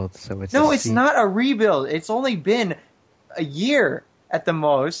rebuild, so it's No, a it's not a rebuild. It's only been a year at the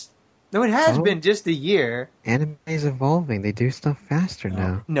most. No, it has Oh. been just a year. Anime is evolving. They do stuff faster No.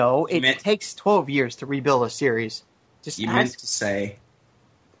 now. No, You it meant- takes 12 years to rebuild a series. Just You ask. meant to say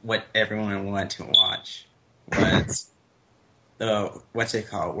what everyone wanted to watch was the what's it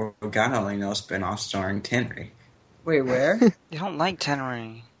called? God only knows spinoff starring Tenry. Wait, where? You don't like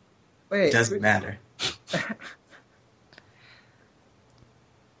Tenry. Wait, It doesn't matter.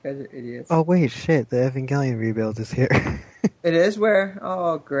 You guys are idiots. Oh wait, shit! The Evangelion rebuild is here. It is where?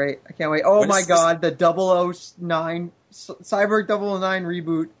 Oh, great. I can't wait. Oh What my is this? god, the 009, Cyber 009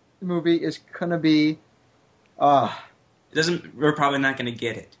 reboot movie is gonna be... It doesn't. We're probably not going to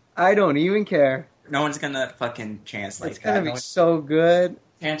get it. I don't even care. No one's gonna fucking translate It's gonna that. be No one so good.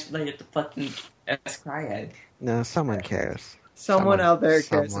 translated the fucking Cryhead. No, someone cares. Someone out there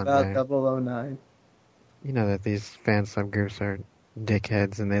cares someone about there. 009. You know that these fan subgroups are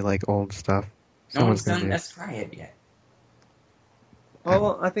dickheads and they like old stuff. No one's Someone's done gonna S Cryhead yet.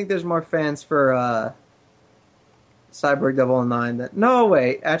 Well, I think there's more fans for Cyborg 009 that... No,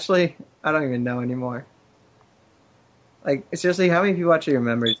 wait. Actually, I don't even know anymore. Like, seriously, how many people actually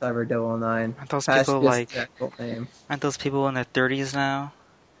remember Cyber 009? Aren't those Past people just like? the actual name. Aren't those people in their 30s now?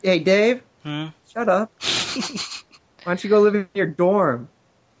 Hey, Dave, Hmm. shut up. Why don't you go live in your dorm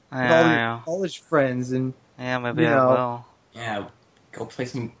with all your Yeah, college friends and... yeah, maybe you I know. will. Yeah, go play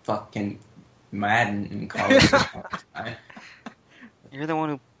some fucking Madden in college.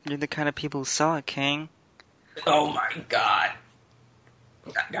 You're you're the kind of people who saw it, King. Oh my god.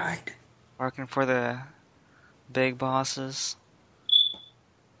 That guy. Working for the big bosses.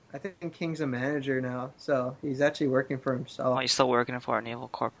 I think King's a manager now, so he's actually working for himself. Oh, you're still working for an evil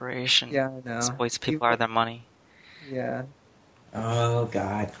corporation. Yeah, I know. Exploits people out of their money. Yeah. Oh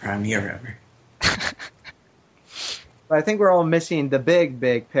god, Prime River. But I think we're all missing the big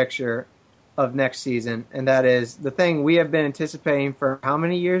picture of next season, and that is the thing we have been anticipating for how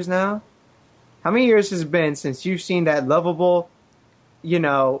many years now? How many years has it been since you've seen that lovable,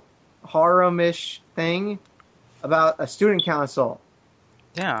 harem-ish thing about a student council?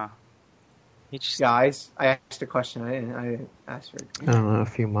 Yeah. You just Guys, I asked a question. I didn't ask for it. I don't know, a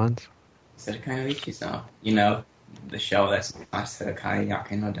few months. Sedekai Ichizo. You know, the show that's not Sedekai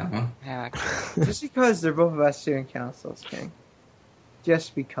Yake no Dama. yeah. Just because they're both about student councils, King.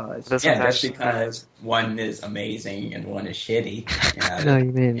 Just because. This Yeah, was just actually because one is amazing and one is shitty. Yeah, No, you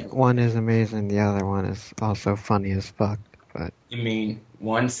mean one is amazing, the other one is also funny as fuck. But you mean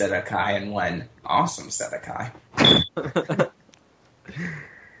one Sedekai and one awesome Sedekai.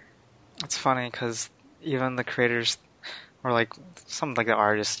 It's funny because even the creators, or like some like the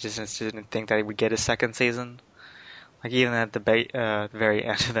artists, just didn't think that he would get a second season. Like even at the very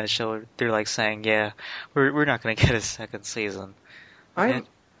end of that show, they're like saying, "Yeah, we're not gonna get a second season." It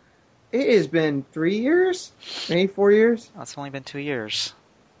has been 3 years? Maybe 4 years? It's only been 2 years.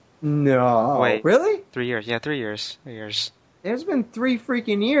 No. Wait. Really? 3 years. Yeah, 3 years. 3 years. It's been 3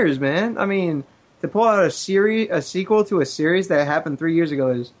 freaking years, man. I mean, to pull out a sequel to a series that happened 3 years ago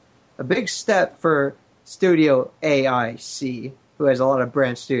is a big step for Studio AIC, who has a lot of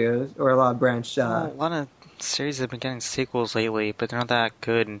branch studios, or a lot of branch, Well, a lot of series have been getting sequels lately, but they're not that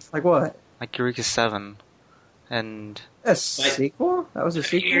good. like what? Like Eureka 7. And, A sequel? That was a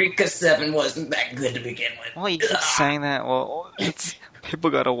sequel? Eureka 7 wasn't that good to begin with. well, you keep saying that. Well, it's people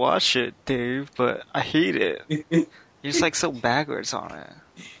gotta watch it, Dave, but I hate it. You're just like so backwards on it.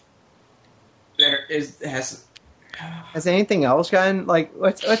 Has anything else gotten, like,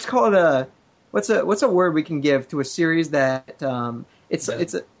 let's call it what's a word we can give to a series that It's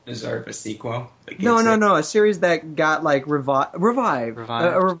a deserve a sequel. no, a series that got like revived,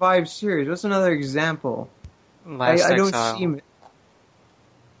 a revived series. What's another example? Last I don't Exile. see.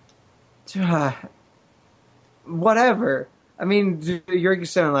 Whatever. I mean,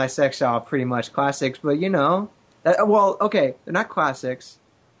 Jurgensen and Last Exile are pretty much classics, but well, okay, they're not classics.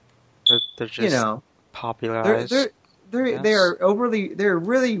 They're just popularized. They're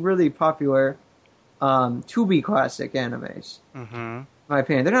really really popular. To be classic animes. Mm-hmm. In my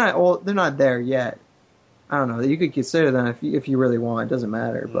opinion, they're not old. They're not there yet. I don't know. You could consider them if you really want. It doesn't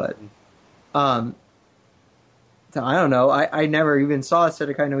matter, but I don't know. I never even saw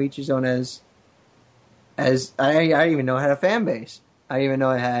Sekai no Ichizone as I didn't even know it had a fan base. I didn't even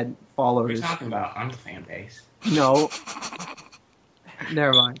know it had What are followers. you talking about? I'm the fan base. No,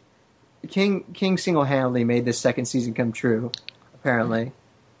 never mind. King single-handedly made this second season come true, apparently.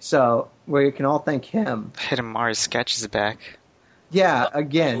 So we can all thank him. Hidamari's sketch is back. Yeah,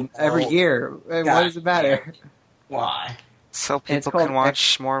 again, every year. What does it matter? Why? So And it's people called can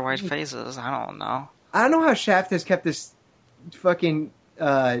watch more white faces. I don't know. I don't know how Shaft has kept this fucking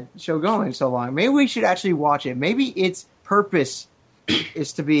show going so long. Maybe we should actually watch it. Maybe its purpose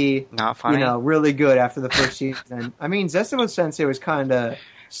is to be, Not funny. really good after the first season. I mean, Zestamo Sensei was kind of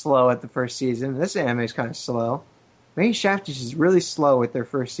slow at the first season. This anime is kind of slow. Maybe Shaft is just really slow with their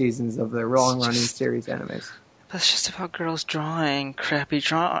first seasons of their long-running series animes. That's just about girls drawing crappy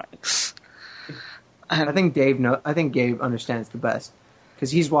drawings. And I think Gabe understands the best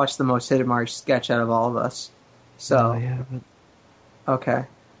because he's watched the most Hidamari sketch out of all of us. So. I haven't. Okay.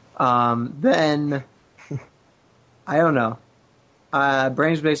 Then I don't know.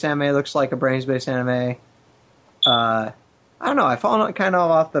 Brains-based anime looks like a brains-based anime. I don't know. I've fallen kind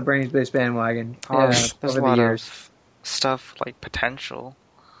of off the brains-based bandwagon there's over a the lot years. of stuff like potential.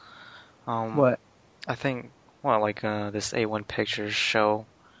 What? I think this A1 Pictures show.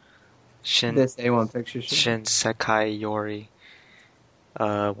 This A1 Pictures show. Shin Sekai Yori.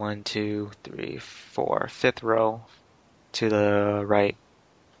 1, 2, 3, 4, fifth row to the right.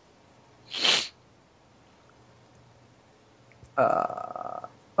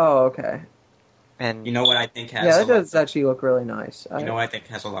 Okay. And You know what I think has Yeah, that a lot- does actually look really nice. You know what I think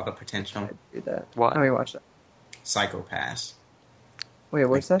has a lot of potential? I'd do that. What? Let me watch that. Psychopaths. Wait,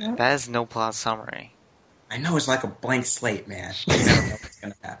 what's that? At? that is no plot summary. I know it's like a blank slate, man. You don't know what's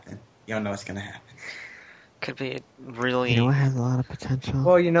gonna happen. You don't know what's gonna happen. Could be really. You know what has a lot of potential?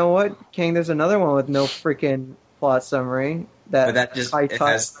 Well, you know what, King? There's another one with no freaking plot summary. But that just high it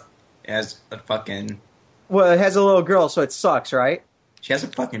touch- has a fucking. Well, it has a little girl, so it sucks, right? She has a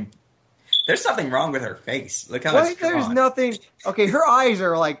fucking. There's something wrong with her face. Look how What? it's There's drawn. nothing. Okay, her eyes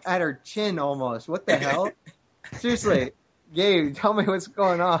are like at her chin almost. What the hell? Seriously, Gabe, tell me what's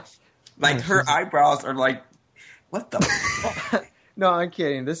going on. Like her eyebrows are like, what the? fuck? No, I'm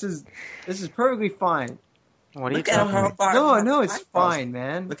kidding. This is perfectly fine. What are you Look at talking how about? far. No, her it's eyebrows- fine,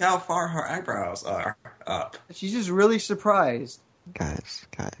 man. Look how far her eyebrows are up. She's just really surprised. Guys,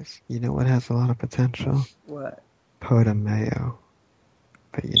 you know what has a lot of potential? What? Mayo.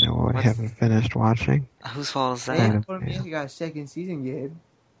 But you know what I What's- haven't finished watching? Whose fault is Hey, that? Yeah. what do you mean you got a second season, Gabe?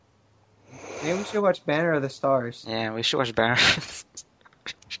 Maybe we should watch Banner of the Stars, Yeah, we should watch Baron.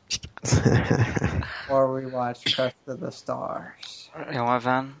 or we watch Crest of the Stars. You know what,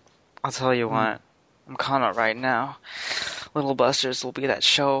 Van? I'll tell you what. I'm calling it right now. Little Busters will be that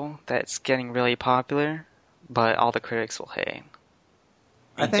show that's getting really popular, but all the critics will hate.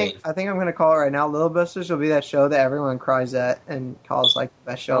 I think I'm gonna call it right now. Little Busters will be that show that everyone cries at and calls like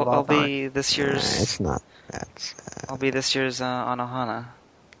the best show of all I'll time. be this year's. It's not that sad. I'll be this year's Anohana,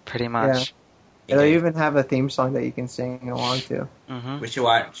 pretty much. It'll even have a theme song that you can sing along to. Mm-hmm. We should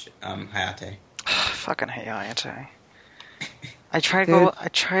watch Hayate. Fucking hate Hayate. I tried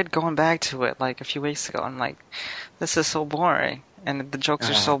Dude. going back to it like a few weeks ago. I'm like, this is so boring, and the jokes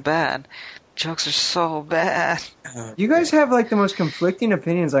are Uh-huh. so bad. Jokes are so bad. You guys have like the most conflicting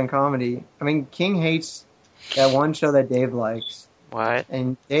opinions on comedy. I mean, King hates that one show that Dave likes, What?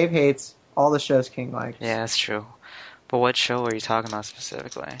 and Dave hates all the shows King likes. Yeah, that's true. But what show are you talking about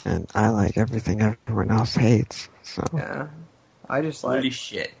specifically? And I like everything everyone else hates. So Yeah. I just Holy like.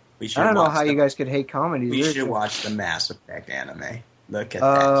 shit! We should. I don't know watch how the- you guys could hate comedies. We There's should just- watch the Mass Effect anime. Look at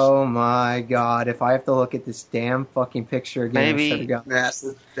Oh my god! If I have to look at this damn fucking picture again, Maybe- I swear to God. that. Mass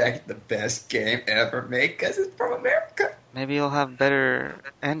Effect, the best game ever made because it's from America. Maybe you'll have better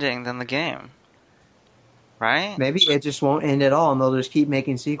ending than the game. Right? Maybe it just won't end at all, and they'll just keep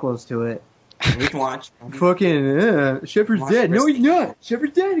making sequels to it. We can watch. Fucking Shepard's Watch dead. No, he's Resident not.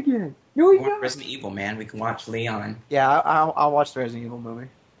 Shepard's dead again. No, he's Watch not. Resident Evil, man. We can watch Leon. Yeah, I'll watch the Resident Evil movie.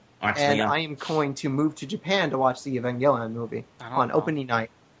 Watch and Leon. I am going to move to Japan to watch the Evangelion movie I don't on know. opening night.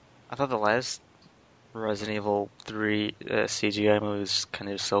 I thought the last Resident Evil 3 CGI movie was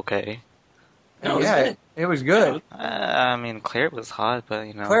kind of just okay. No, it was yeah, good. it was good. I mean, Claire was hot, but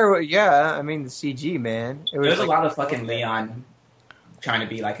you know. Claire, yeah, I mean the CG, man. It was There's like, a lot of fucking Leon trying to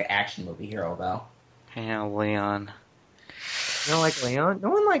be like an action movie hero, though. Yeah, Leon. You don't like Leon? No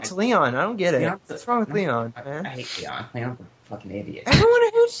one likes Leon. I don't get it. Leon's What's wrong with Leon, I man? hate Leon. Leon's a fucking idiot. Everyone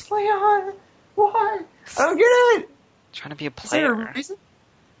hates Leon. Why? I don't get it. Trying to be a Is there player. a reason?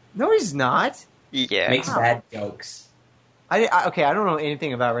 No, he's not. Yeah. Makes Wow. bad jokes. Okay, I don't know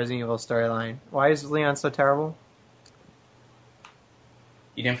anything about Resident Evil storyline. Why is Leon so terrible?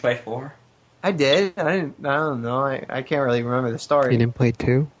 You didn't play 4? I did. I don't know. I can't really remember the You story. didn't play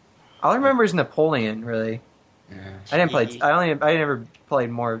 2? All I remember is Napoleon. Really, Yeah. I didn't play. I never played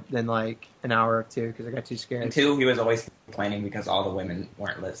more than like an hour or two because I got too And scared. 2, he was always complaining because all the women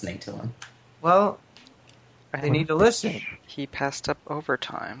weren't listening to him. Well, they need to listen. He passed up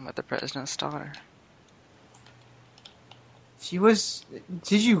overtime with the president's daughter. She was.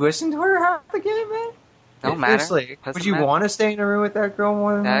 Did you listen to her half the game, man? Don't matter. Seriously, Doesn't would you matter. want to stay in a room with that girl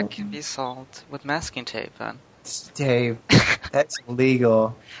more than That can be solved with masking tape, then. Dave, that's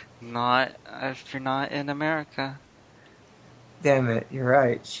illegal. Not if you're not in America. Damn it, you're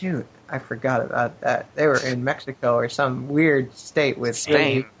right. Shoot, I forgot about that. They were in Mexico or some weird state with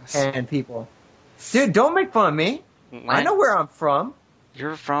Spain. 10 people. Dude, don't make fun of me. I know where I'm from.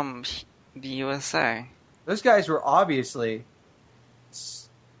 You're from the USA. Those guys were obviously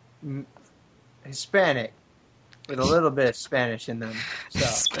Hispanic with a little bit of Spanish in them. So,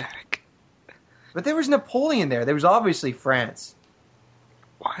 Hispanic. but there was Napoleon there. There was obviously France.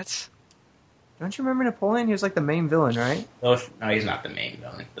 What? Don't you remember Napoleon? He was like the main villain, right? No, he's not the main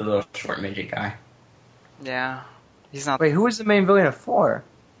villain. The little short midget guy. Yeah. He's not. Wait, who was the main villain of 4?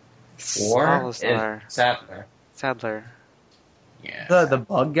 4 is Salazar. Sadler. Sadler. Yeah. The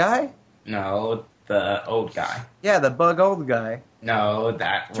bug guy? No, the old guy. Yeah, the bug old guy. No,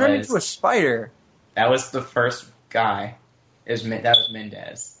 that Turned was into a spider. that was the first guy. That was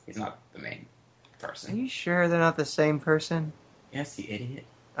Mendez. He's not the main Are person. you sure they're not the same person? Yes, you idiot.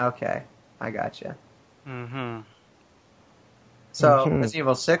 Okay, I gotcha. Mm-hmm. So, Mhm. Resident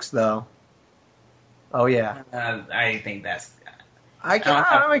Evil 6, though. Oh, yeah. I think that's.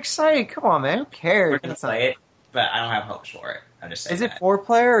 I'm excited. Come on, man. Who cares? We're gonna play it, but I don't have hopes for it. I'm just saying. Is it that.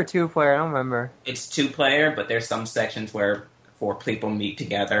 4-player or 2-player? I don't remember. It's 2-player, but there's some sections where 4 people meet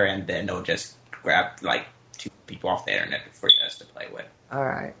together, and then they'll just grab like 2 people off the internet for us to play with. All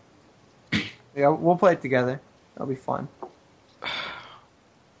right. Yeah, we'll play it together. That'll be fun.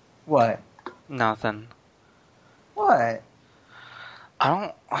 What? Nothing. What? I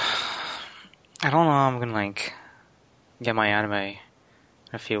don't know how I'm gonna like get my anime in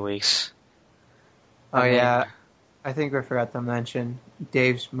a few weeks. Oh, I mean, yeah. I think we forgot to mention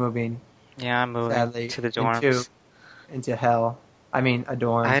Dave's moving, Yeah, I'm moving sadly, to the dorms. into hell. I mean, a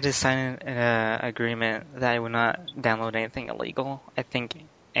dorm. I had to sign an agreement that I would not download anything illegal. I think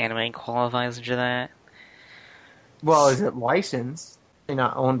anime qualifies under that. Well, is it licensed? They're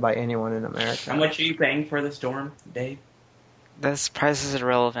not owned by anyone in America. How much are you paying for this dorm, Dave? This price is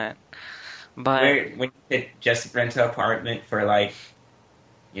irrelevant. But When you could just rent an apartment for like,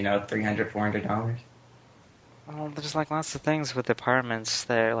 $300, $400. well, there's like lots of things with apartments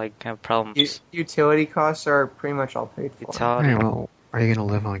that like have problems. Utility costs are pretty much all paid for. Utility. Alright, well, are you gonna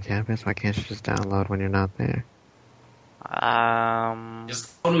live on campus? Why can't you just download when you're not there?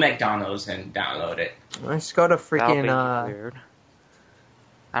 Just go to McDonald's and download it. Let's go to That would freaking. be weird.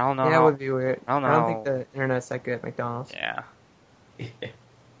 I don't know. Yeah, it how- would be weird. I don't I don't know. think the internet's that good at McDonald's. Yeah.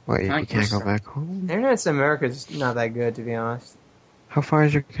 What, you Thank can't you, go sir. back home? The internet's in America is not that good, to be honest. How far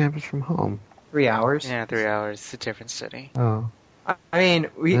is your campus from home? 3 hours. Yeah, 3 hours. It's a different city. Oh. I mean,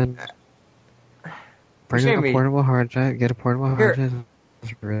 we. Then bring shouldn't a be- portable hard drive, get a portable Here- hard drive.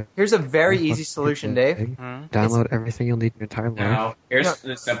 It's really Here's a very fucking easy solution, big. Dave. Hmm? Download everything you'll need your entire life. No, here's No.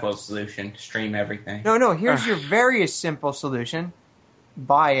 the simple solution: stream everything. No, here's your very simple solution.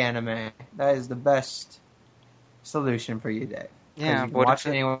 Buy anime. That is the best solution for you, Dave. 'Cause Yeah, you can but watch it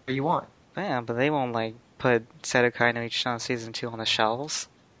anywhere you want. yeah, but they won't like put Sedokai no Ichisan season 2 on the shelves.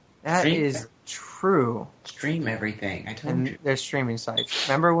 That Stream is true. Stream everything. I told And you. there's streaming sites.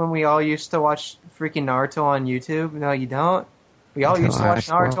 Remember when we all used to watch freaking Naruto on YouTube? No, you don't. We all Until used to watch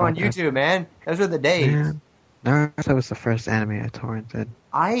I Naruto saw on that. YouTube, man. Those were the days. Man, Naruto was the first anime I torrented.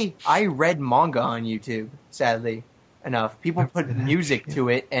 I read manga on YouTube, sadly enough. People put That music shit. to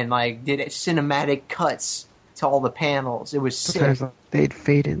it and like did cinematic cuts to all the panels. It was sick. Sometimes they'd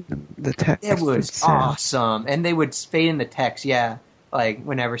fade in the text. It was It's sad. awesome. And they would fade in the text, yeah. Like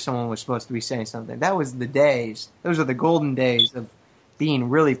whenever someone was supposed to be saying something. That was the days. Those are the golden days of being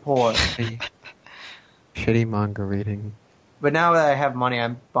really poor. Shitty manga reading. But now that I have money,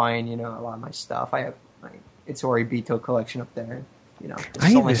 I'm buying, a lot of my stuff. I have my Itori Bito collection up there. I it's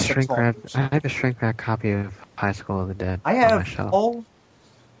have only a 6 shrink wrap. volumes. I have a shrink wrap copy of High School of the Dead I on my have shelf. full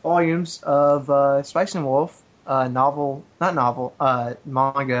volumes of Spice and Wolf, manga,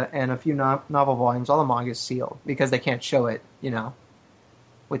 and a few novel volumes. All the manga is sealed because they can't show it,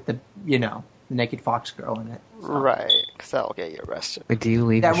 with the naked fox girl in it. So. Right, because that'll get you arrested. Wait, do you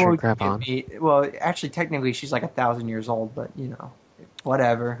leave the shrink wrap on? Well, actually, technically, she's like 1,000 years old, but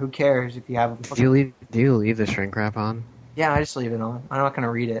whatever. Who cares if you have? Do you leave the shrink wrap on? Yeah, I just leave it on. I'm not gonna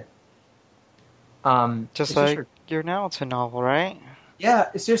read it. Just like your Naruto novel, right?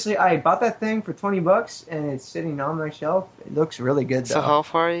 Yeah, seriously, I bought that thing for $20, and it's sitting on my shelf. It looks really good, though. So how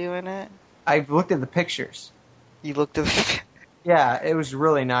far are you in it? I've looked at the pictures. You looked at the... Yeah, it was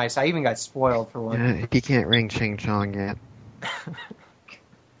really nice. I even got spoiled for one. Yeah, he can't ring Ching Chong yet.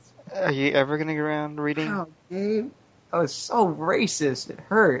 Are you ever going to get around reading? Wow, Gabe. That was so racist. It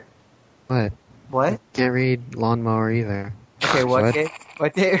hurt. What? What? Can't read Lawnmower either. Okay, what, Dave?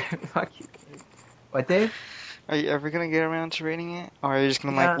 What, Dave? Fuck you. What, Dave? Are you ever going to get around to reading it? Or are you just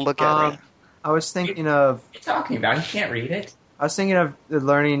going to, Yeah, look at it? I was thinking of... What are you talking about? You can't read it. I was thinking of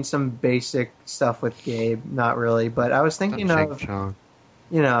learning some basic stuff with Gabe. Not really, but I was thinking Ching of... Chong.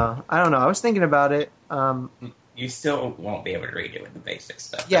 I don't know. I was thinking about it. You still won't be able to read it with the basic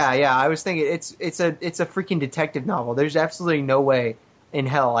stuff. Yeah. I was thinking it's a freaking detective novel. There's absolutely no way in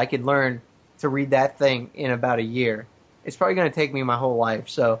hell I could learn to read that thing in about a year. It's probably going to take me my whole life.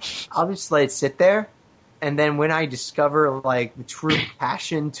 So I'll just let it sit there, and then when I discover the true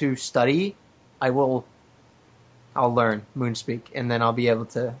passion to study, I'll learn Moonspeak, and then I'll be able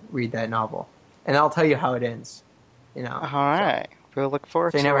to read that novel, and I'll tell you how it ends. All right. We'll look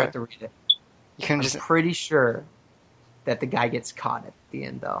forward So you to never it. have to read it. You can I'm just... pretty sure that the guy gets caught at the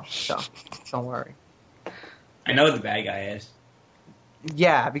end, though. So don't worry. I know who the bad guy is.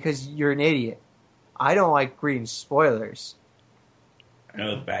 Yeah, because you're an idiot. I don't like reading spoilers. I know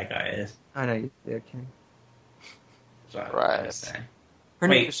who the bad guy is. I know you do, King. That's what I was Right. trying to say. Her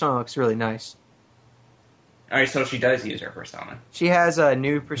new Wait. persona looks really nice. Alright, so she does use her persona. She has a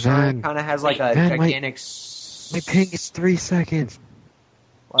new persona. Van- Kind of has like a Van, gigantic. My ping is 3 seconds.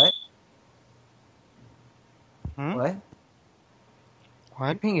 What? Hmm? What? My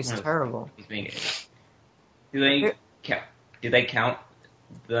What? ping is No. terrible. He's being it. Do they count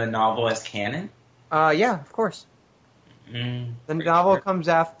the novel as canon? Yeah, of course. The Pretty novel sure. comes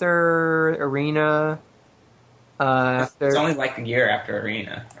after Arena. After It's only like a year after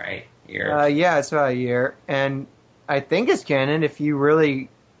Arena, right? yeah, it's about a year, and I think it's canon. If you really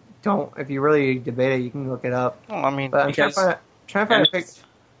debate it, you can look it up. Well, I mean, But I'm trying to find a pic.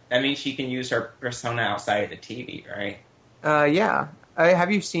 That means she can use her persona outside of the TV, right? Yeah.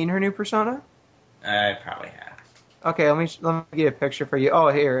 Have you seen her new persona? I probably have. Okay, let me get a picture for you. Oh,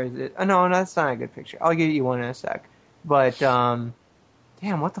 here is it. No, that's not a good picture. I'll give you one in a sec. But damn,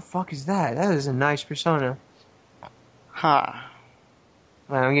 what the fuck is that? That is a nice persona. huh.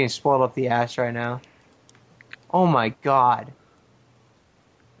 Man, I'm getting spoiled up the ass right now. Oh my god.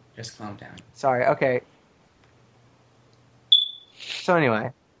 Just calm down. Sorry. Okay. So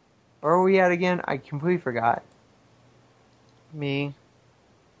anyway, where were we at again? I completely forgot. Me.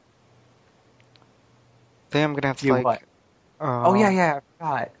 Then I'm gonna have to You what? Oh yeah, I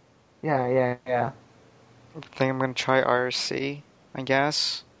forgot. Yeah. I think I'm gonna try RC, I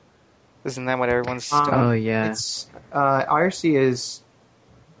guess. Isn't that what everyone's Um, doing? Oh, yeah. It's IRC is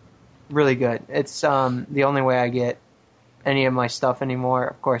really good. It's the only way I get any of my stuff anymore.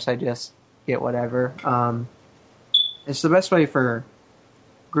 Of course, I just get whatever. It's the best way for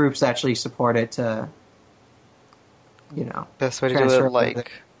groups to actually support it to, Best way to do transfer it,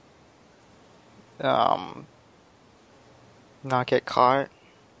 like, not get caught.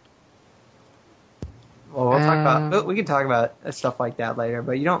 Well, we can talk about stuff like that later,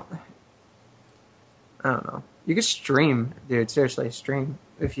 but I don't know. You can stream, dude. Seriously, stream.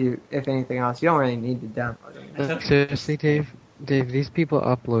 If anything else, you don't really need to download it. Seriously, Dave, these people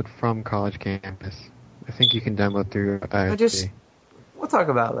upload from College Campus. I think you can download through IRC. We'll talk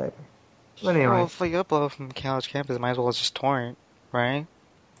about it later. But anyway, Well, if we upload from college campus, might as well just torrent, right?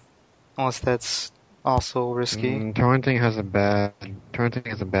 Unless that's also risky. Torrenting has a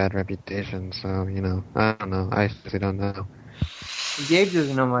bad reputation, so I don't know. I seriously don't know. Gabe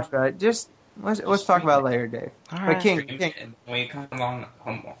doesn't know much about it. Just let's talk about it later, Dave. All But right. King, And when you come along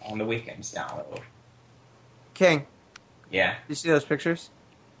on the weekends, download. King, Yeah. you see those pictures?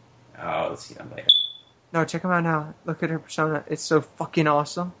 Oh, let's see them later. No, check him out now. Look at her persona. It's so fucking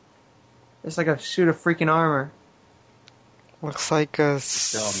awesome. It's like a suit of freaking armor. Looks like a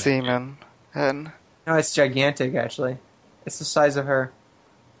Still amazing. semen head. No, it's gigantic, actually. It's the size of her.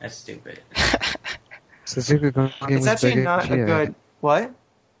 That's stupid. Suzuka Gongen It's was actually bigger not a than Chie. good... What?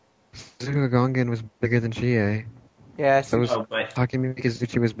 Suzuka Gongen was bigger than Chie. Yeah, So was Oh, but Takemi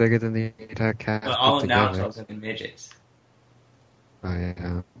Mikazuchi was bigger than the entire cast but all put of together. Naruto's looking midgets. Oh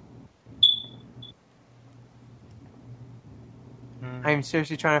yeah. I'm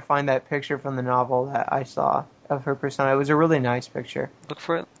seriously trying to find that picture from the novel that I saw of her persona. It was a really nice picture. Look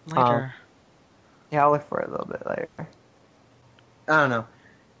for it later. Yeah, I'll look for it a little bit later. I don't know.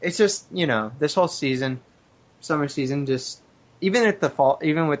 It's just, this whole season, summer season, just even at the fall,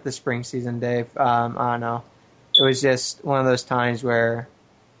 even with the spring season, Dave. I don't know. It was just one of those times where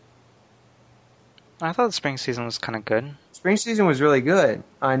I thought the spring season was kind of good. spring season was really good.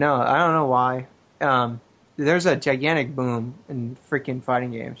 I know. I don't know why. There's a gigantic boom in freaking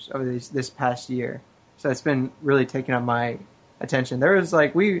fighting games over this past year, so it's been really taking up my attention. There was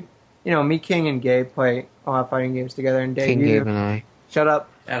like me, King and Gabe play a lot of fighting games together, and Dave, King Gabe and I. shut up.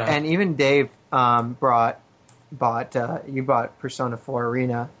 Shut up. And even Dave you bought Persona 4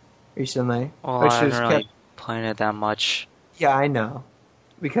 Arena recently, Well, which I is haven't really playing it that much. yeah, I know,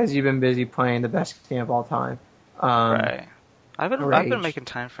 because you've been busy playing the best game of all time. Right. I've been Rage. making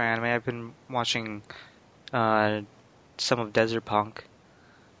time for anime. I've been watching some of Desert Punk.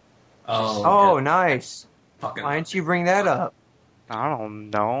 Oh, yeah. nice. Fucking Why didn't you bring that up? I don't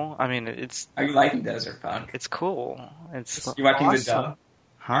know. I mean, it's Are you liking Desert Punk? it's cool. It's You watching the awesome. dub?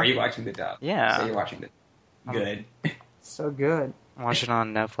 huh? Are you watching the dub? Yeah. So you're watching the good. So good. Watch it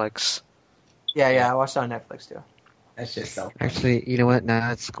on Netflix. Yeah, I watched it on Netflix too. That's just so. Actually, you know what? Now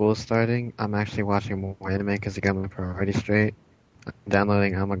that school's starting, I'm actually watching more anime because I got my priorities straight. I'm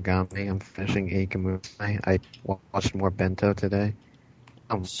downloading Amagami. I'm finishing Ikamurai. I watched more Bento today.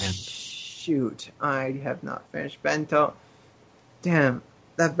 Oh man. Shoot, I have not finished Bento. Damn,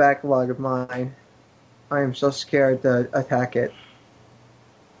 that backlog of mine. I am so scared to attack it.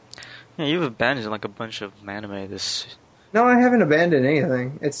 Yeah, you've abandoned like a bunch of anime. This No, I haven't abandoned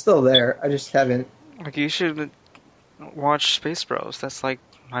anything. It's still there. I just haven't. like you should watch Space Bros. That's like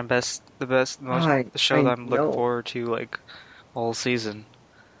the best, I the show that I'm know. looking forward to like all season.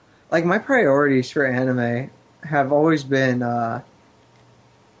 Like, my priorities for anime have always been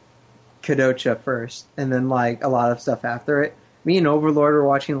Kadocha first, and then, like, a lot of stuff after it. Me and Overlord were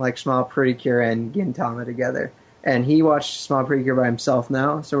watching, like, Small Pretty Cure and Gintama together. And he watched Small Pretty Cure by himself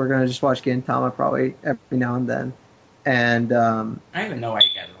now, so we're going to just watch Gintama probably every now and then. And, I don't even know why you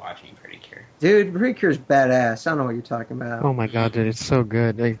guys are watching Pretty Cure. dude, Pretty Cure's badass. I don't know what you're talking about. Oh my god, dude, it's so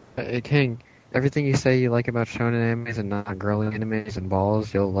good. Hey, King, everything you say you like about shonen animes and not girly animes and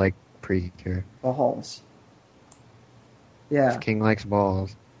balls, you'll like Precure. Balls. Yeah. King likes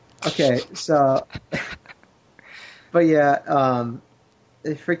balls. Okay, so, but yeah,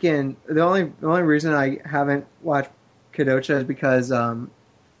 the only reason I haven't watched Kadocha is because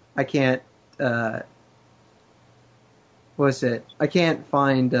I can't I can't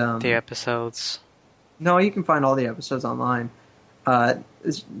find The episodes. no, you can find all the episodes online.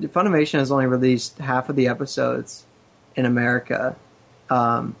 Funimation has only released half of the episodes in America,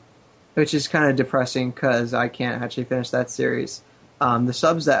 which is kind of depressing because I can't actually finish that series. The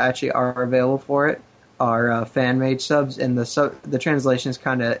subs that actually are available for it are fan-made subs, and the translation is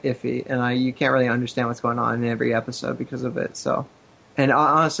kind of iffy, and you can't really understand what's going on in every episode because of it. So, and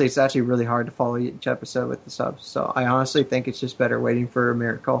honestly, it's actually really hard to follow each episode with the subs. So, I honestly think it's just better waiting for a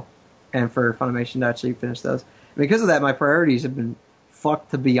miracle and for Funimation to actually finish those. And because of that, my priorities have been fucked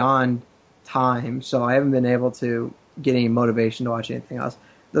to beyond time, so I haven't been able to get any motivation to watch anything else.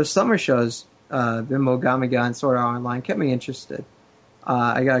 Those summer shows, Bimbo Gamiga and Sword Art Online, kept me interested.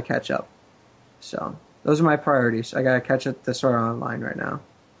 I gotta catch up. So, those are my priorities. I gotta catch up to Sword Art Online right now.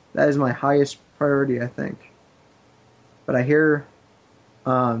 That is my highest priority, I think. But I hear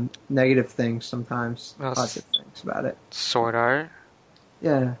negative things sometimes, Well, positive things about it. Sword Art.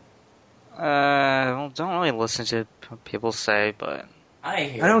 Yeah. Well, don't really listen to what people say, but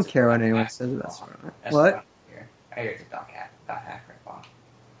I don't care what anyone says about Sword Art. That's What? I hear it's a dot hack ripoff.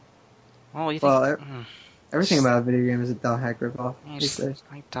 well, you think Well, everything about a video game is a dot hack ripoff you these just days.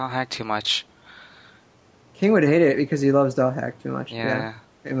 like don't hack too much. King would hate it because he loves dot hack too much. Yeah.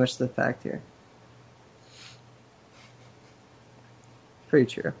 Pretty much the fact here. Pretty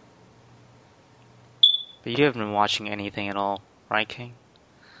true. But you haven't been watching anything at all, right, King?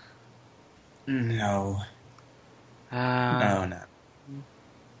 No. But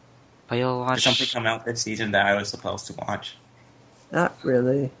you'll Did watch. something come out this season that I was supposed to watch? Not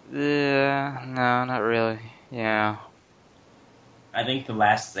really. Yeah, no, not really. Yeah. I think the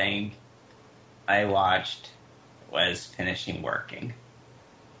last thing I watched was finishing working.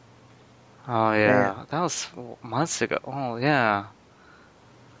 Oh, yeah. Man. That was months ago. Oh, yeah.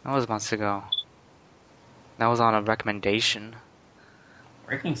 That was months ago. That was on a recommendation.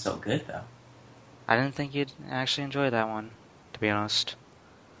 Working's so good though. I didn't think you'd actually enjoy that one, to be honest.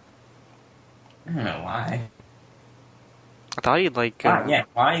 I don't know why. I thought you'd like. Why?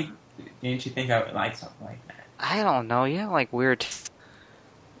 Why didn't you think I would like something like that? I don't know. You have like weird.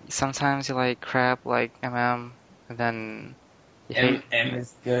 Sometimes you like crap like MM, and then you hate. M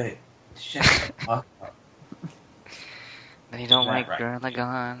is good. Shut the fuck up. Then you don't That like right. Gurren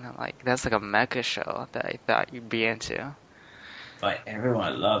Lagann. Like that's like a mecha show that I thought you'd be into. But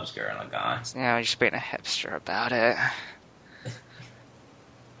everyone loves Gurren Lagann. So, yeah, you're just being a hipster about it.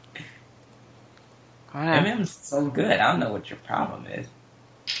 Whatever, MM's so good. I don't know what your problem is.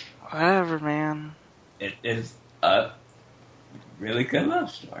 whatever, man. It is a really good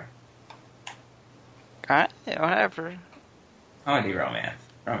love story. Alright, whatever. Comedy romance.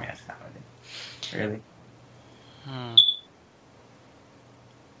 Romance comedy. Really? Hmm.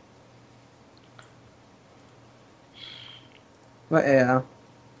 But yeah.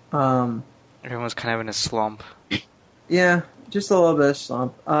 Everyone's kind of in a slump. Yeah, just a little bit of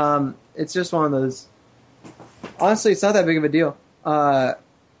slump. It's just one of those. Honestly, it's not that big of a deal.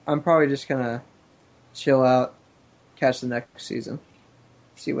 I'm probably just gonna chill out, catch the next season,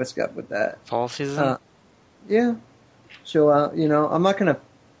 see what's up with that. Fall season? Yeah, chill out. You know, I'm not gonna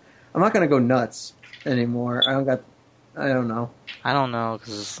go nuts anymore. I don't know. I don't know,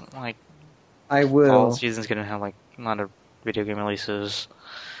 because like I fall will. season's gonna have like a lot of video game releases.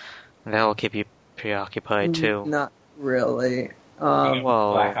 That'll keep you preoccupied too. Not really.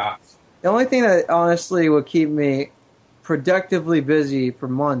 Whoa. Black Ops. The only thing that honestly will keep me productively busy for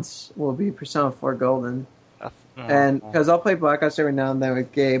months will be Persona 4 Golden. And because I'll play Black Ops every now and then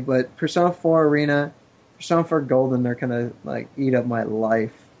with Gabe, but Persona 4 Arena, Persona 4 Golden, they're gonna like eat up my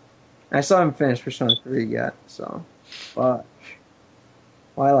life. And I still haven't finished Persona 3 yet, so fuck.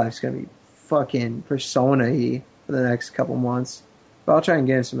 My life's gonna be fucking Persona-y for the next couple months. But I'll try and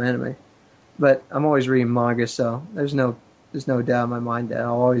get in some anime. But I'm always reading manga, so there's no doubt in my mind that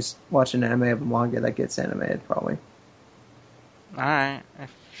I'll always watch an anime of a manga that gets animated, probably. Alright,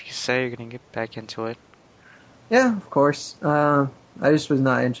 if you say you're gonna get back into it. Yeah, of course. I just was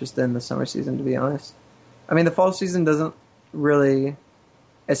not interested in the summer season, to be honest. I mean, the fall season doesn't really.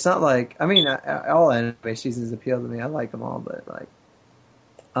 It's not like. I mean, all anime seasons appeal to me. I like them all, but like,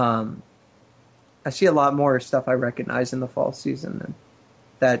 I see a lot more stuff I recognize in the fall season, and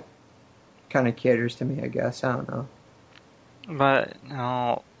that kind of caters to me. I guess I don't know. But, no.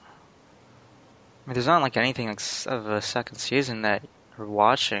 I mean, there's not like anything like of a second season that you're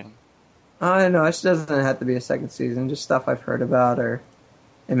watching. I don't know. It doesn't have to be a second season. Just stuff I've heard about or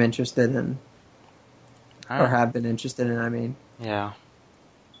am interested in, or have been interested in. I mean, Yeah.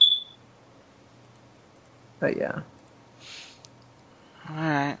 but yeah.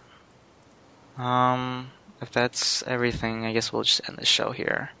 Alright. If that's everything, I guess we'll just end the show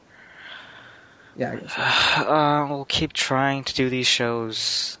here. Yeah, I guess so. We'll keep trying to do these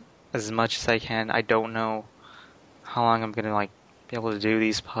shows as much as I can. I don't know how long I'm gonna like be able to do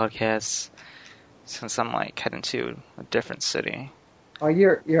these podcasts since I'm like heading to a different city. Oh,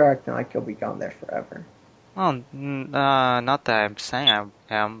 you're acting like you'll be gone there forever. Well, not that I'm saying I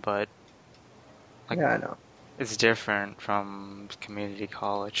am, but like Yeah, I know. it's different from community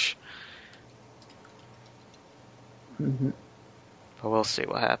college. Hmm. But we'll see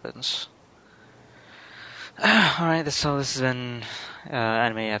what happens. Alright, so this has been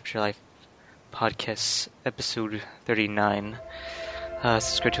Anime Afterlife Podcast episode 39.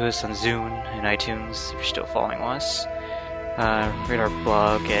 Subscribe to us on Zune and iTunes if you're still following us. Read our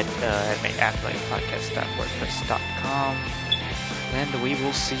blog at animeafterlifepodcast.wordpress.com. And we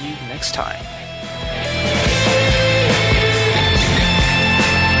will see you next time.